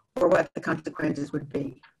illegal or what the consequences would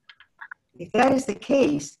be. If that is the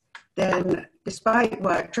case, then despite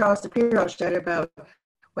what Charles Shapiro said about,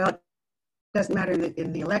 well, it doesn't matter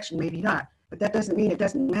in the election, maybe not, but that doesn't mean it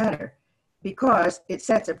doesn't matter, because it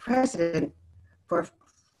sets a precedent for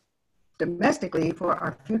domestically for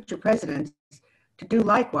our future presidents to do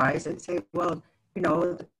likewise and say, well, you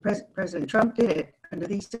know, President Trump did it under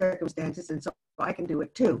these circumstances, and so I can do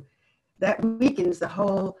it too. That weakens the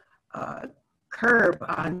whole curb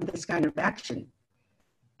on this kind of action.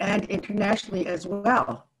 And internationally as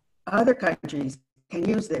well, other countries can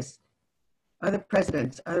use this. Other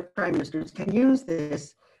presidents, other prime ministers can use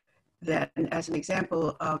this then as an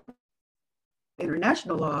example of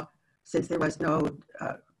international law, since there was no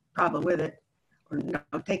problem with it or no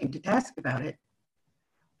taken to task about it,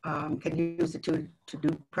 can use it to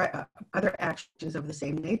do other actions of the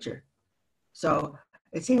same nature. So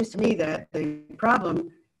it seems to me that the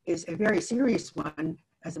problem is a very serious one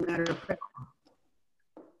as a matter of principle.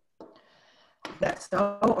 Is that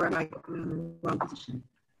so, or am I in the wrong position?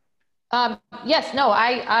 Yes, no,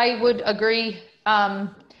 I would agree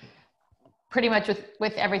pretty much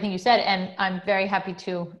with everything you said, and I'm very happy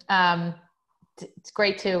to it's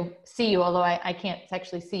great to see you, although I can't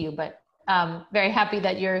actually see you, but very happy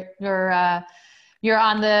that you're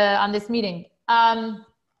on this meeting.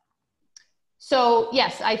 So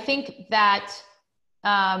yes, I think that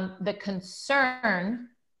the concern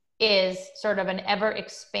is sort of an ever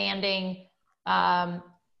expanding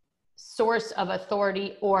source of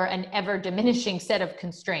authority, or an ever diminishing set of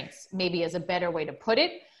constraints, maybe is a better way to put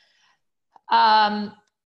it.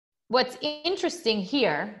 What's interesting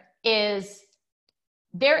here is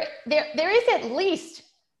there is at least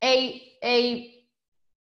a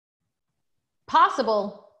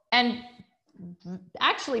possible and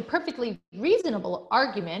actually perfectly reasonable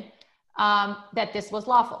argument that this was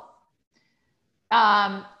lawful.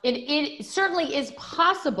 It certainly is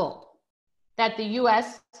possible that the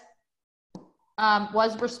U.S.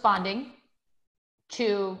 Was responding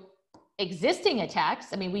to existing attacks.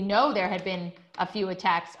 I mean, we know there had been a few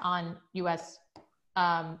attacks on U.S.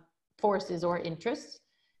 Forces or interests.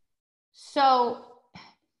 So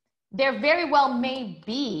there very well may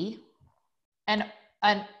be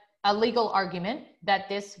a legal argument that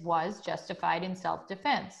this was justified in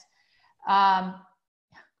self-defense. The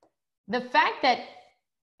fact that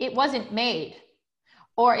it wasn't made,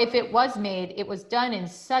 or if it was made, it was done in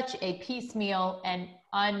such a piecemeal and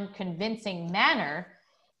unconvincing manner,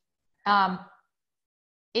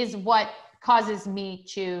 is what causes me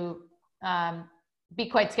to be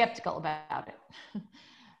quite skeptical about it.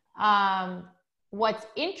 What's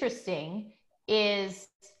interesting is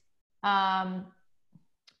 2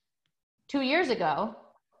 years ago,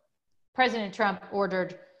 President Trump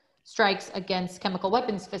ordered strikes against chemical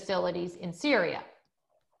weapons facilities in Syria.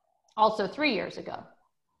 Also 3 years ago.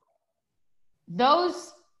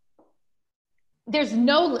 There's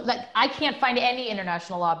no, like, I can't find any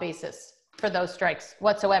international law basis for those strikes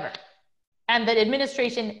whatsoever. And the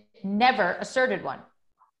administration never asserted one.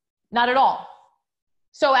 Not at all.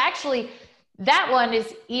 So actually, that one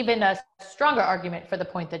is even a stronger argument for the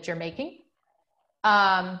point that you're making.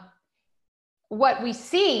 What we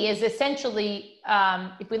see is essentially,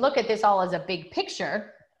 if we look at this all as a big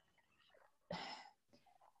picture,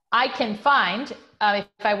 I can find, if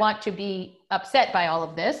I want to be upset by all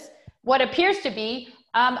of this, what appears to be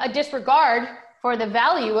a disregard for the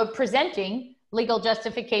value of presenting legal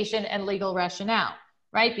justification and legal rationale,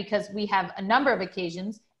 right? Because we have a number of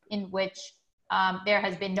occasions in which there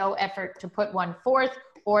has been no effort to put one forth,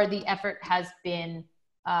 or the effort has been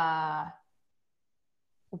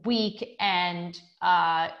weak and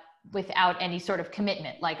without any sort of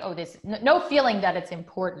commitment, like, oh, no feeling that it's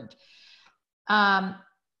important.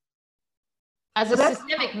 As a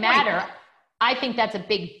systemic matter, I think that's a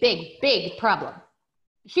big, big, big problem.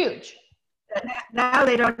 Huge. Now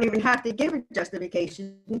they don't even have to give a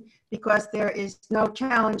justification because there is no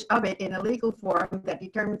challenge of it in a legal form that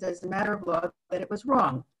determines as a matter of law that it was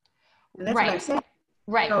wrong. And that's what I'm saying.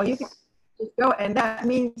 Right. So you can just go, and that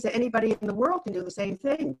means that anybody in the world can do the same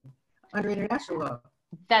thing under international law.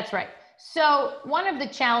 That's right. So one of the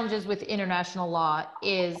challenges with international law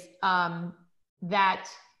is that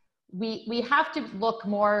we have to look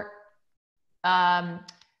more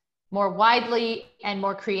widely and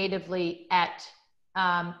more creatively at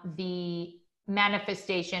the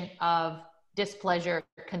manifestation of displeasure,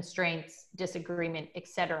 constraints, disagreement,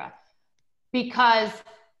 etc. Because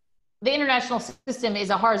the international system is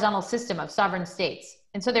a horizontal system of sovereign states.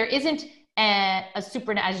 And so there isn't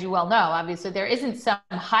as you well know, obviously, there isn't some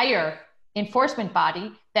higher enforcement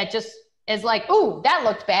body that just is like, oh, that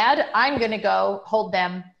looked bad, I'm going to go hold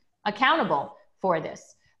them accountable for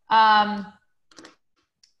this.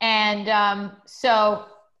 So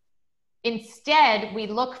instead, we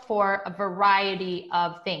look for a variety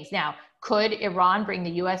of things. Now, could Iran bring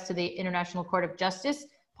the U.S. to the International Court of Justice?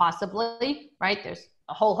 Possibly, right? There's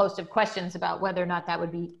a whole host of questions about whether or not that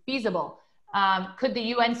would be feasible. Could the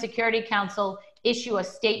UN Security Council issue a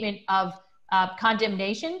statement of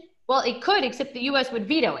condemnation? Well, it could, except the U.S. would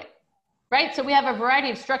veto it, right? So we have a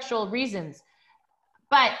variety of structural reasons.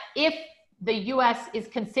 But if the U.S. is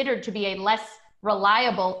considered to be a less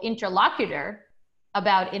reliable interlocutor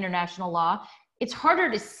about international law, it's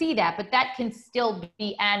harder to see that, but that can still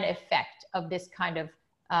be an effect of this kind of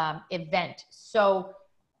event. So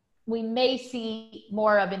we may see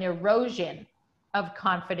more of an erosion of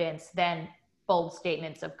confidence than bold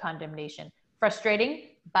statements of condemnation. Frustrating,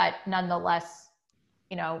 but nonetheless,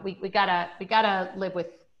 you know, we gotta live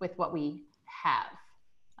with what we have.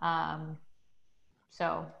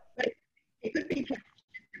 So. But it could be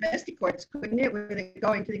domestic courts, couldn't it, with it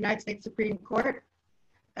going to the United States Supreme Court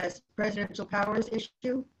as presidential powers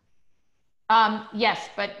issue? Yes,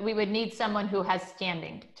 but we would need someone who has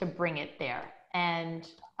standing to bring it there. and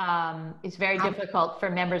it's very difficult for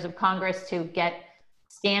members of Congress to get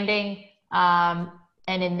standing.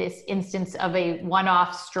 And in this instance of a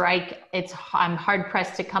one-off strike, I'm hard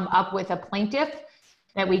pressed to come up with a plaintiff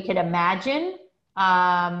that we could imagine.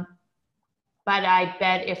 But I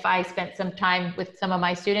bet if I spent some time with some of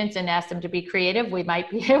my students and asked them to be creative, we might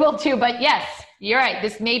be able to. But yes, you're right.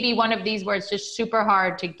 This may be one of these where it's just super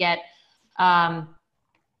hard to get,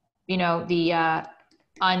 you know, the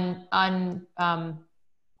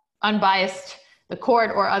unbiased, the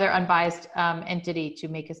court or other unbiased entity to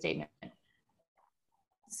make a statement.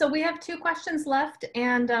 So we have 2 questions left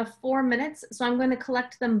and 4 minutes. So I'm going to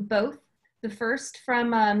collect them both. The first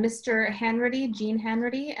from Mr. Hanratty, Gene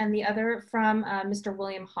Hanratty, and the other from Mr.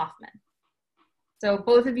 William Hoffman. So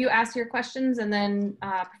both of you ask your questions, and then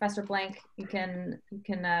Professor Blank, you can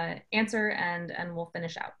answer, and we'll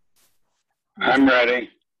finish out. I'm ready.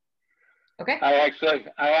 Okay. I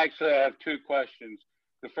actually have 2 questions.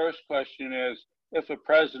 The first question is, if a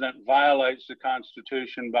president violates the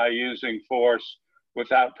Constitution by using force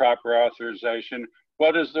without proper authorization,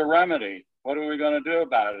 what is the remedy? What are we going to do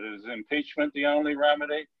about it? Is impeachment the only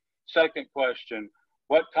remedy? Second question,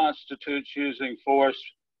 what constitutes using force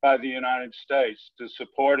by the United States? Does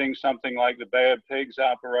supporting something like the Bay of Pigs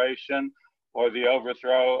operation or the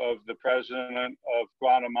overthrow of the president of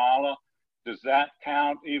Guatemala, does that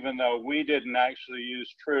count even though we didn't actually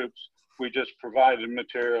use troops? We just provided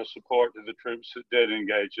material support to the troops that did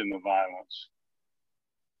engage in the violence.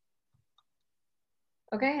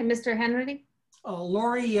 Okay, and Mr. Hanratty?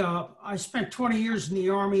 Laurie, I spent 20 years in the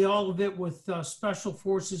Army, all of it with special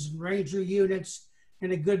forces and ranger units,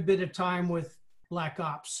 and a good bit of time with Black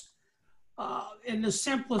Ops. In the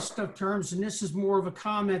simplest of terms, and this is more of a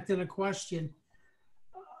comment than a question,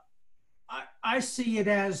 I see it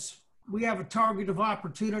as we have a target of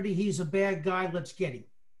opportunity. He's a bad guy. Let's get him.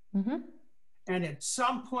 Mm-hmm. And at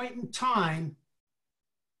some point in time,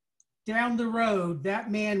 down the road, that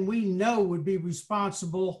man we know would be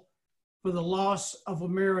responsible for the loss of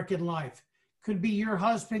American life. Could be your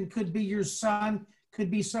husband, could be your son,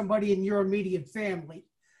 could be somebody in your immediate family.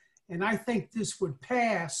 And I think this would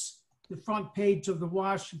pass the front page of the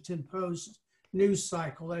Washington Post news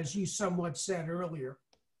cycle, as you somewhat said earlier.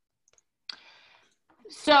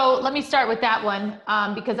 So let me start with that one,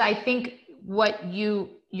 because I think what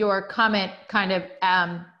your comment kind of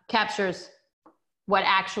captures what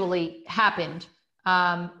actually happened,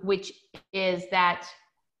 which is that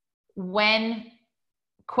when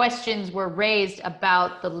questions were raised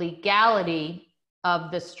about the legality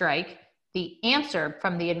of the strike, the answer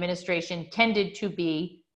from the administration tended to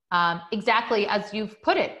be exactly as you've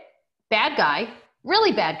put it. Bad guy,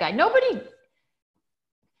 really bad guy.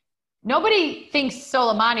 Nobody thinks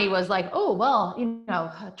Soleimani was like, oh, well, you know,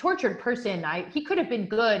 a tortured person. He could have been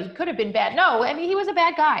good. He could have been bad. No, I mean, he was a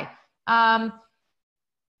bad guy.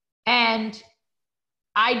 And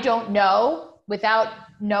I don't know, without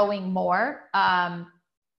knowing more,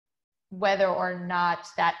 whether or not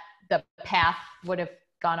that the path would have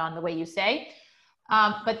gone on the way you say.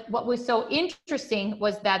 But what was so interesting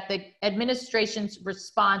was that the administration's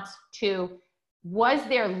response to, was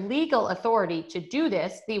there legal authority to do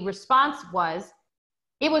this? The response was,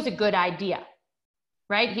 it was a good idea,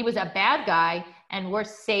 right? He was a bad guy and we're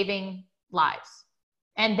saving lives.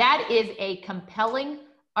 And that is a compelling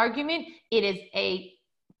argument. It is a,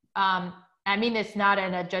 I mean this not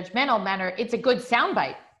in a judgmental manner, it's a good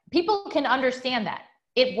soundbite. People can understand that.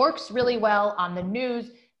 It works really well on the news,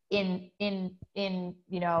 in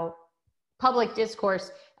you know, public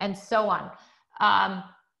discourse, and so on.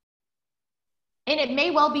 And it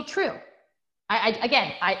may well be true.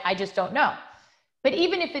 I just don't know. But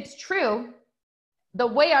even if it's true, the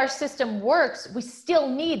way our system works, we still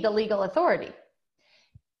need the legal authority.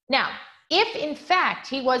 Now, if in fact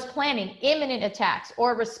he was planning imminent attacks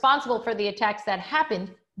or responsible for the attacks that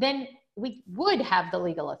happened, then we would have the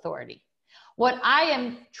legal authority. What I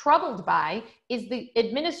am troubled by is the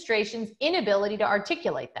administration's inability to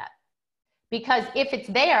articulate that. Because if it's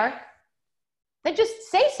there, then just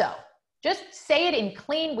say so. Just say it in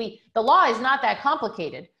clean. The law is not that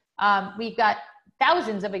complicated. We've got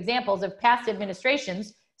thousands of examples of past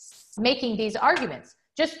administrations making these arguments.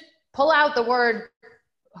 Just pull out the word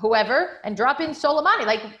whoever and drop in Soleimani.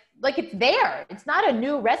 Like it's there. It's not a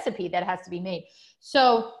new recipe that has to be made.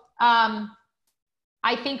 So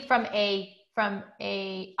I think from a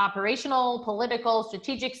operational, political,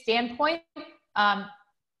 strategic standpoint,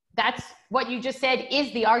 that's what you just said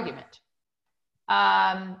is the argument.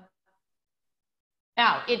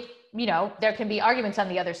 Now, you know, there can be arguments on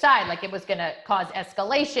the other side, like it was going to cause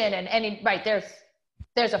escalation, and right,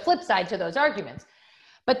 there's a flip side to those arguments.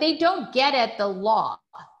 but they don't get at the law.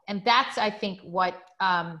 And that's, I think,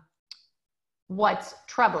 what's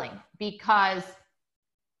troubling, because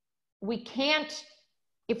we can't,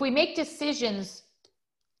 if we make decisions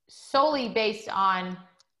solely based on,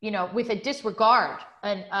 with a disregard,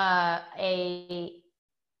 a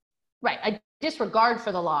disregard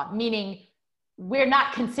for the law, meaning we're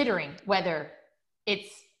not considering whether it's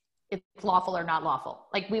lawful or not lawful.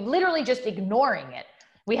 Like, we're literally just ignoring it.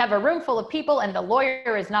 We have a room full of people and the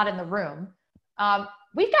lawyer is not in the room.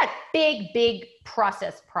 We've got big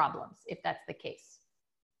process problems if that's the case.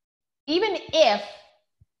 Even if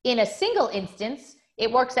in a single instance,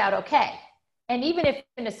 it works out okay. And even if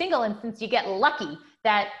in a single instance, you get lucky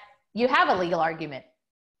that you have a legal argument,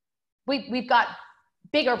 we've got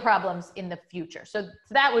bigger problems in the future. So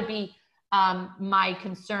that would be my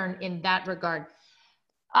concern in that regard.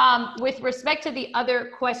 With respect to the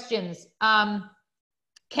other questions,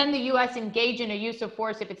 can the U.S. engage in a use of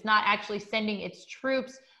force if it's not actually sending its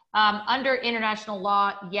troops? Under international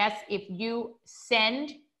law, yes. If you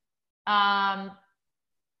send,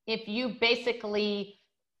 if you basically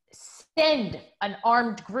send an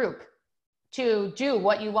armed group to do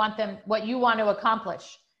what you want to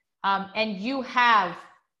accomplish, and you have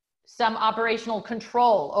some operational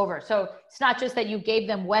control over. So it's not just that you gave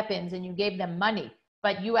them weapons and you gave them money,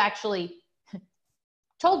 but you actually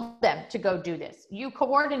told them to go do this. You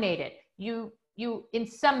coordinated, you in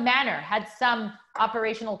some manner had some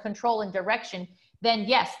operational control and direction, then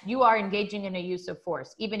yes, you are engaging in a use of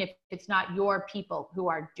force, even if it's not your people who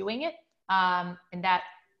are doing it. And that,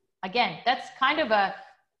 again, that's kind of a,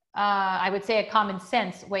 I would say, a common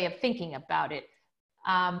sense way of thinking about it.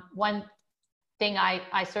 One thing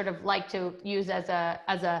I sort of like to use as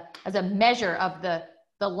a measure of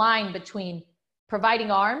the line between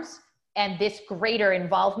providing arms and this greater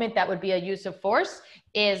involvement that would be a use of force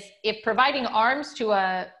is, if providing arms to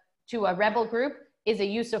a rebel group is a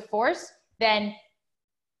use of force, then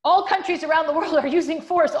all countries around the world are using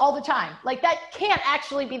force all the time. Like, that can't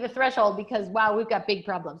actually be the threshold, because, wow, we've got big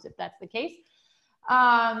problems if that's the case.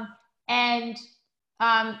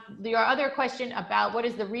 Your other question about what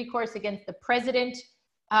is the recourse against the president?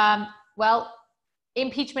 Well,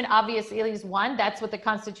 impeachment obviously is one. That's what the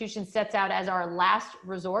Constitution sets out as our last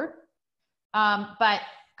resort. But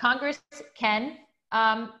Congress can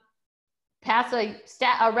pass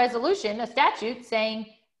a resolution, a statute saying,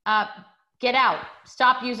 get out,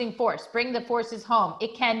 stop using force, bring the forces home.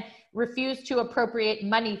 It can refuse to appropriate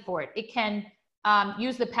money for it. It can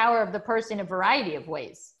use the power of the purse in a variety of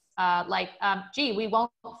ways. Gee, we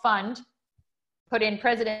won't put in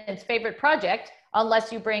president's favorite project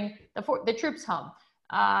unless you bring the troops home.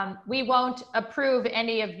 We won't approve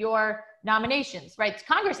any of your nominations, right?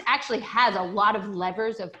 Congress actually has a lot of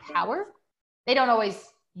levers of power. They don't always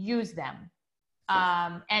use them.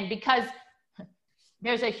 And because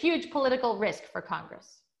there's a huge political risk for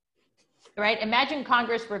Congress, right? Imagine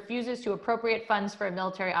Congress refuses to appropriate funds for a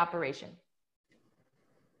military operation.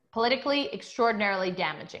 Politically, extraordinarily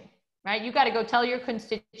damaging, right? You got to go tell your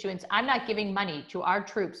constituents, I'm not giving money to our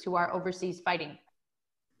troops who are overseas fighting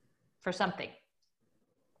for something,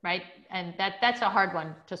 right? And that's a hard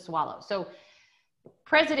one to swallow. So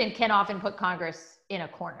president can often put Congress in a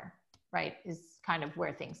corner, right? Is kind of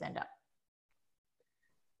where things end up.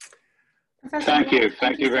 Professor Thank you. Blank,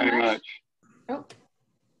 Thank you very much. Oh.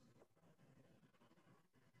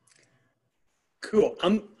 Cool.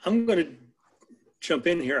 I'm going to jump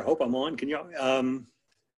in here. I hope I'm on. Can you? I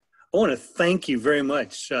want to thank you very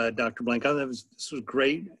much, Dr. Blank. This was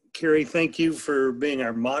great. Carrie, thank you for being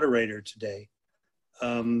our moderator today.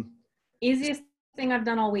 Easiest thing I've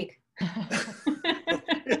done all week.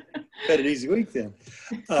 Had an easy week then.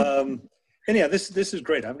 Anyhow, this is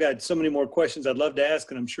great. I've got so many more questions I'd love to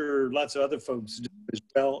ask, and I'm sure lots of other folks do as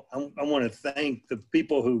well. I want to thank the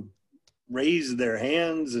people who raised their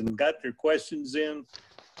hands and got their questions in.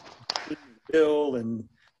 Bill and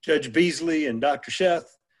Judge Beasley and Dr.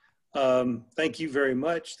 Sheth. Thank you very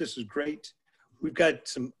much. This is great. We've got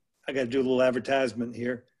some, I got to do a little advertisement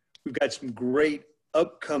here. We've got some great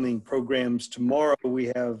upcoming programs. Tomorrow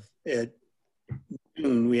we have at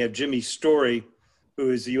noon, we have Jimmy Story,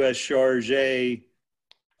 who is the U.S. Chargé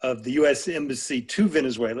of the U.S. Embassy to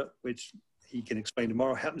Venezuela, which he can explain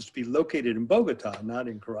tomorrow, happens to be located in Bogota, not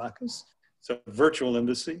in Caracas. It's a virtual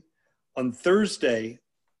embassy. On Thursday,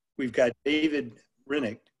 we've got David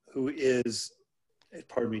Rennick, who is,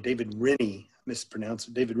 pardon me, David Rennie, mispronounced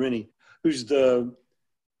it, David Rennie, who's the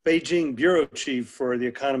Beijing bureau chief for The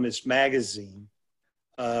Economist magazine.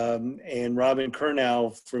 And Robin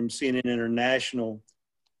Kurnow from CNN International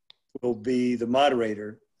will be the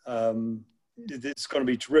moderator. it's going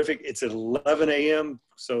to be terrific. It's at 11 a.m.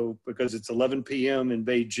 So because it's 11 p.m. in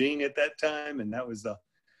Beijing at that time, and that was the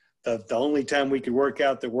only time we could work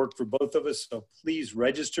out that worked for both of us. So please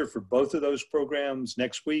register for both of those programs.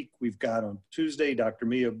 Next week, we've got on Tuesday, Dr.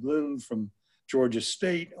 Mia Bloom from Georgia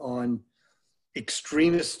State on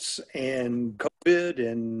extremists and COVID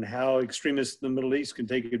and how extremists in the Middle East can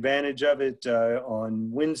take advantage of it.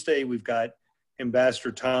 On Wednesday, we've got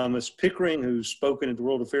Ambassador Thomas Pickering, who's spoken at the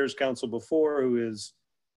World Affairs Council before, who is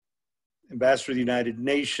Ambassador to the United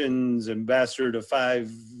Nations, Ambassador to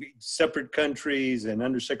 5 separate countries, and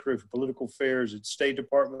Undersecretary for Political Affairs at State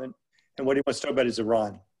Department. And what he wants to talk about is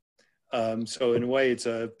Iran. So in a way, it's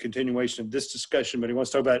a continuation of this discussion, but he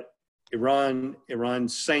wants to talk about Iran,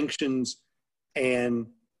 Iran's sanctions, and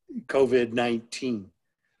COVID-19.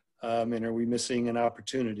 And are we missing an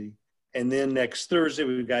opportunity? And then next Thursday,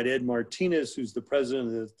 we've got Ed Martinez, who's the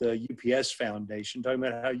president of the UPS Foundation, talking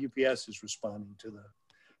about how UPS is responding to the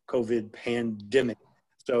COVID pandemic.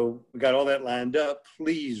 So we got all that lined up.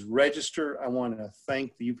 Please register. I want to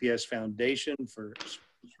thank the UPS Foundation for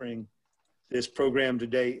sponsoring this program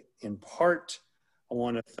today in part. I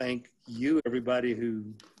want to thank you, everybody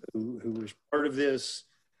who was part of this.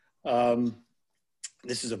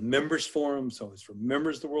 This is a members forum, so it's for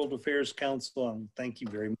members of the World Affairs Council. And thank you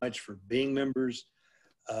very much for being members.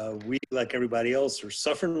 We, like everybody else, are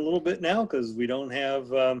suffering a little bit now because we don't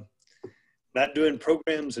have, not doing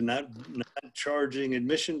programs and not charging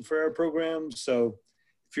admission for our programs. So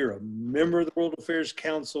if you're a member of the World Affairs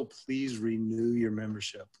Council, please renew your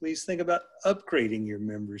membership. Please think about upgrading your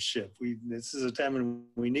membership. This is a time when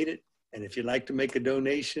we need it. And if you'd like to make a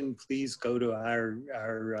donation, please go to our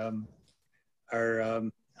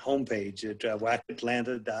homepage at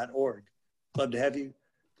wacatlanta.org. Love to have you.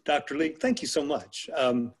 Dr. Lee, thank you so much.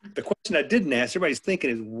 The question I didn't ask, everybody's thinking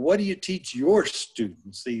is, what do you teach your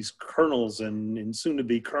students, these colonels and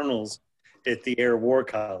soon-to-be colonels at the Air War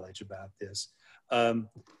College about this?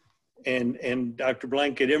 And Dr.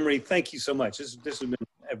 Blank at Emory, thank you so much. This has been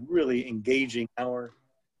a really engaging hour.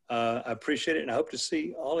 I appreciate it, and I hope to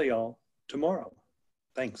see all of y'all tomorrow.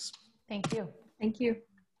 Thanks. Thank you. Thank you.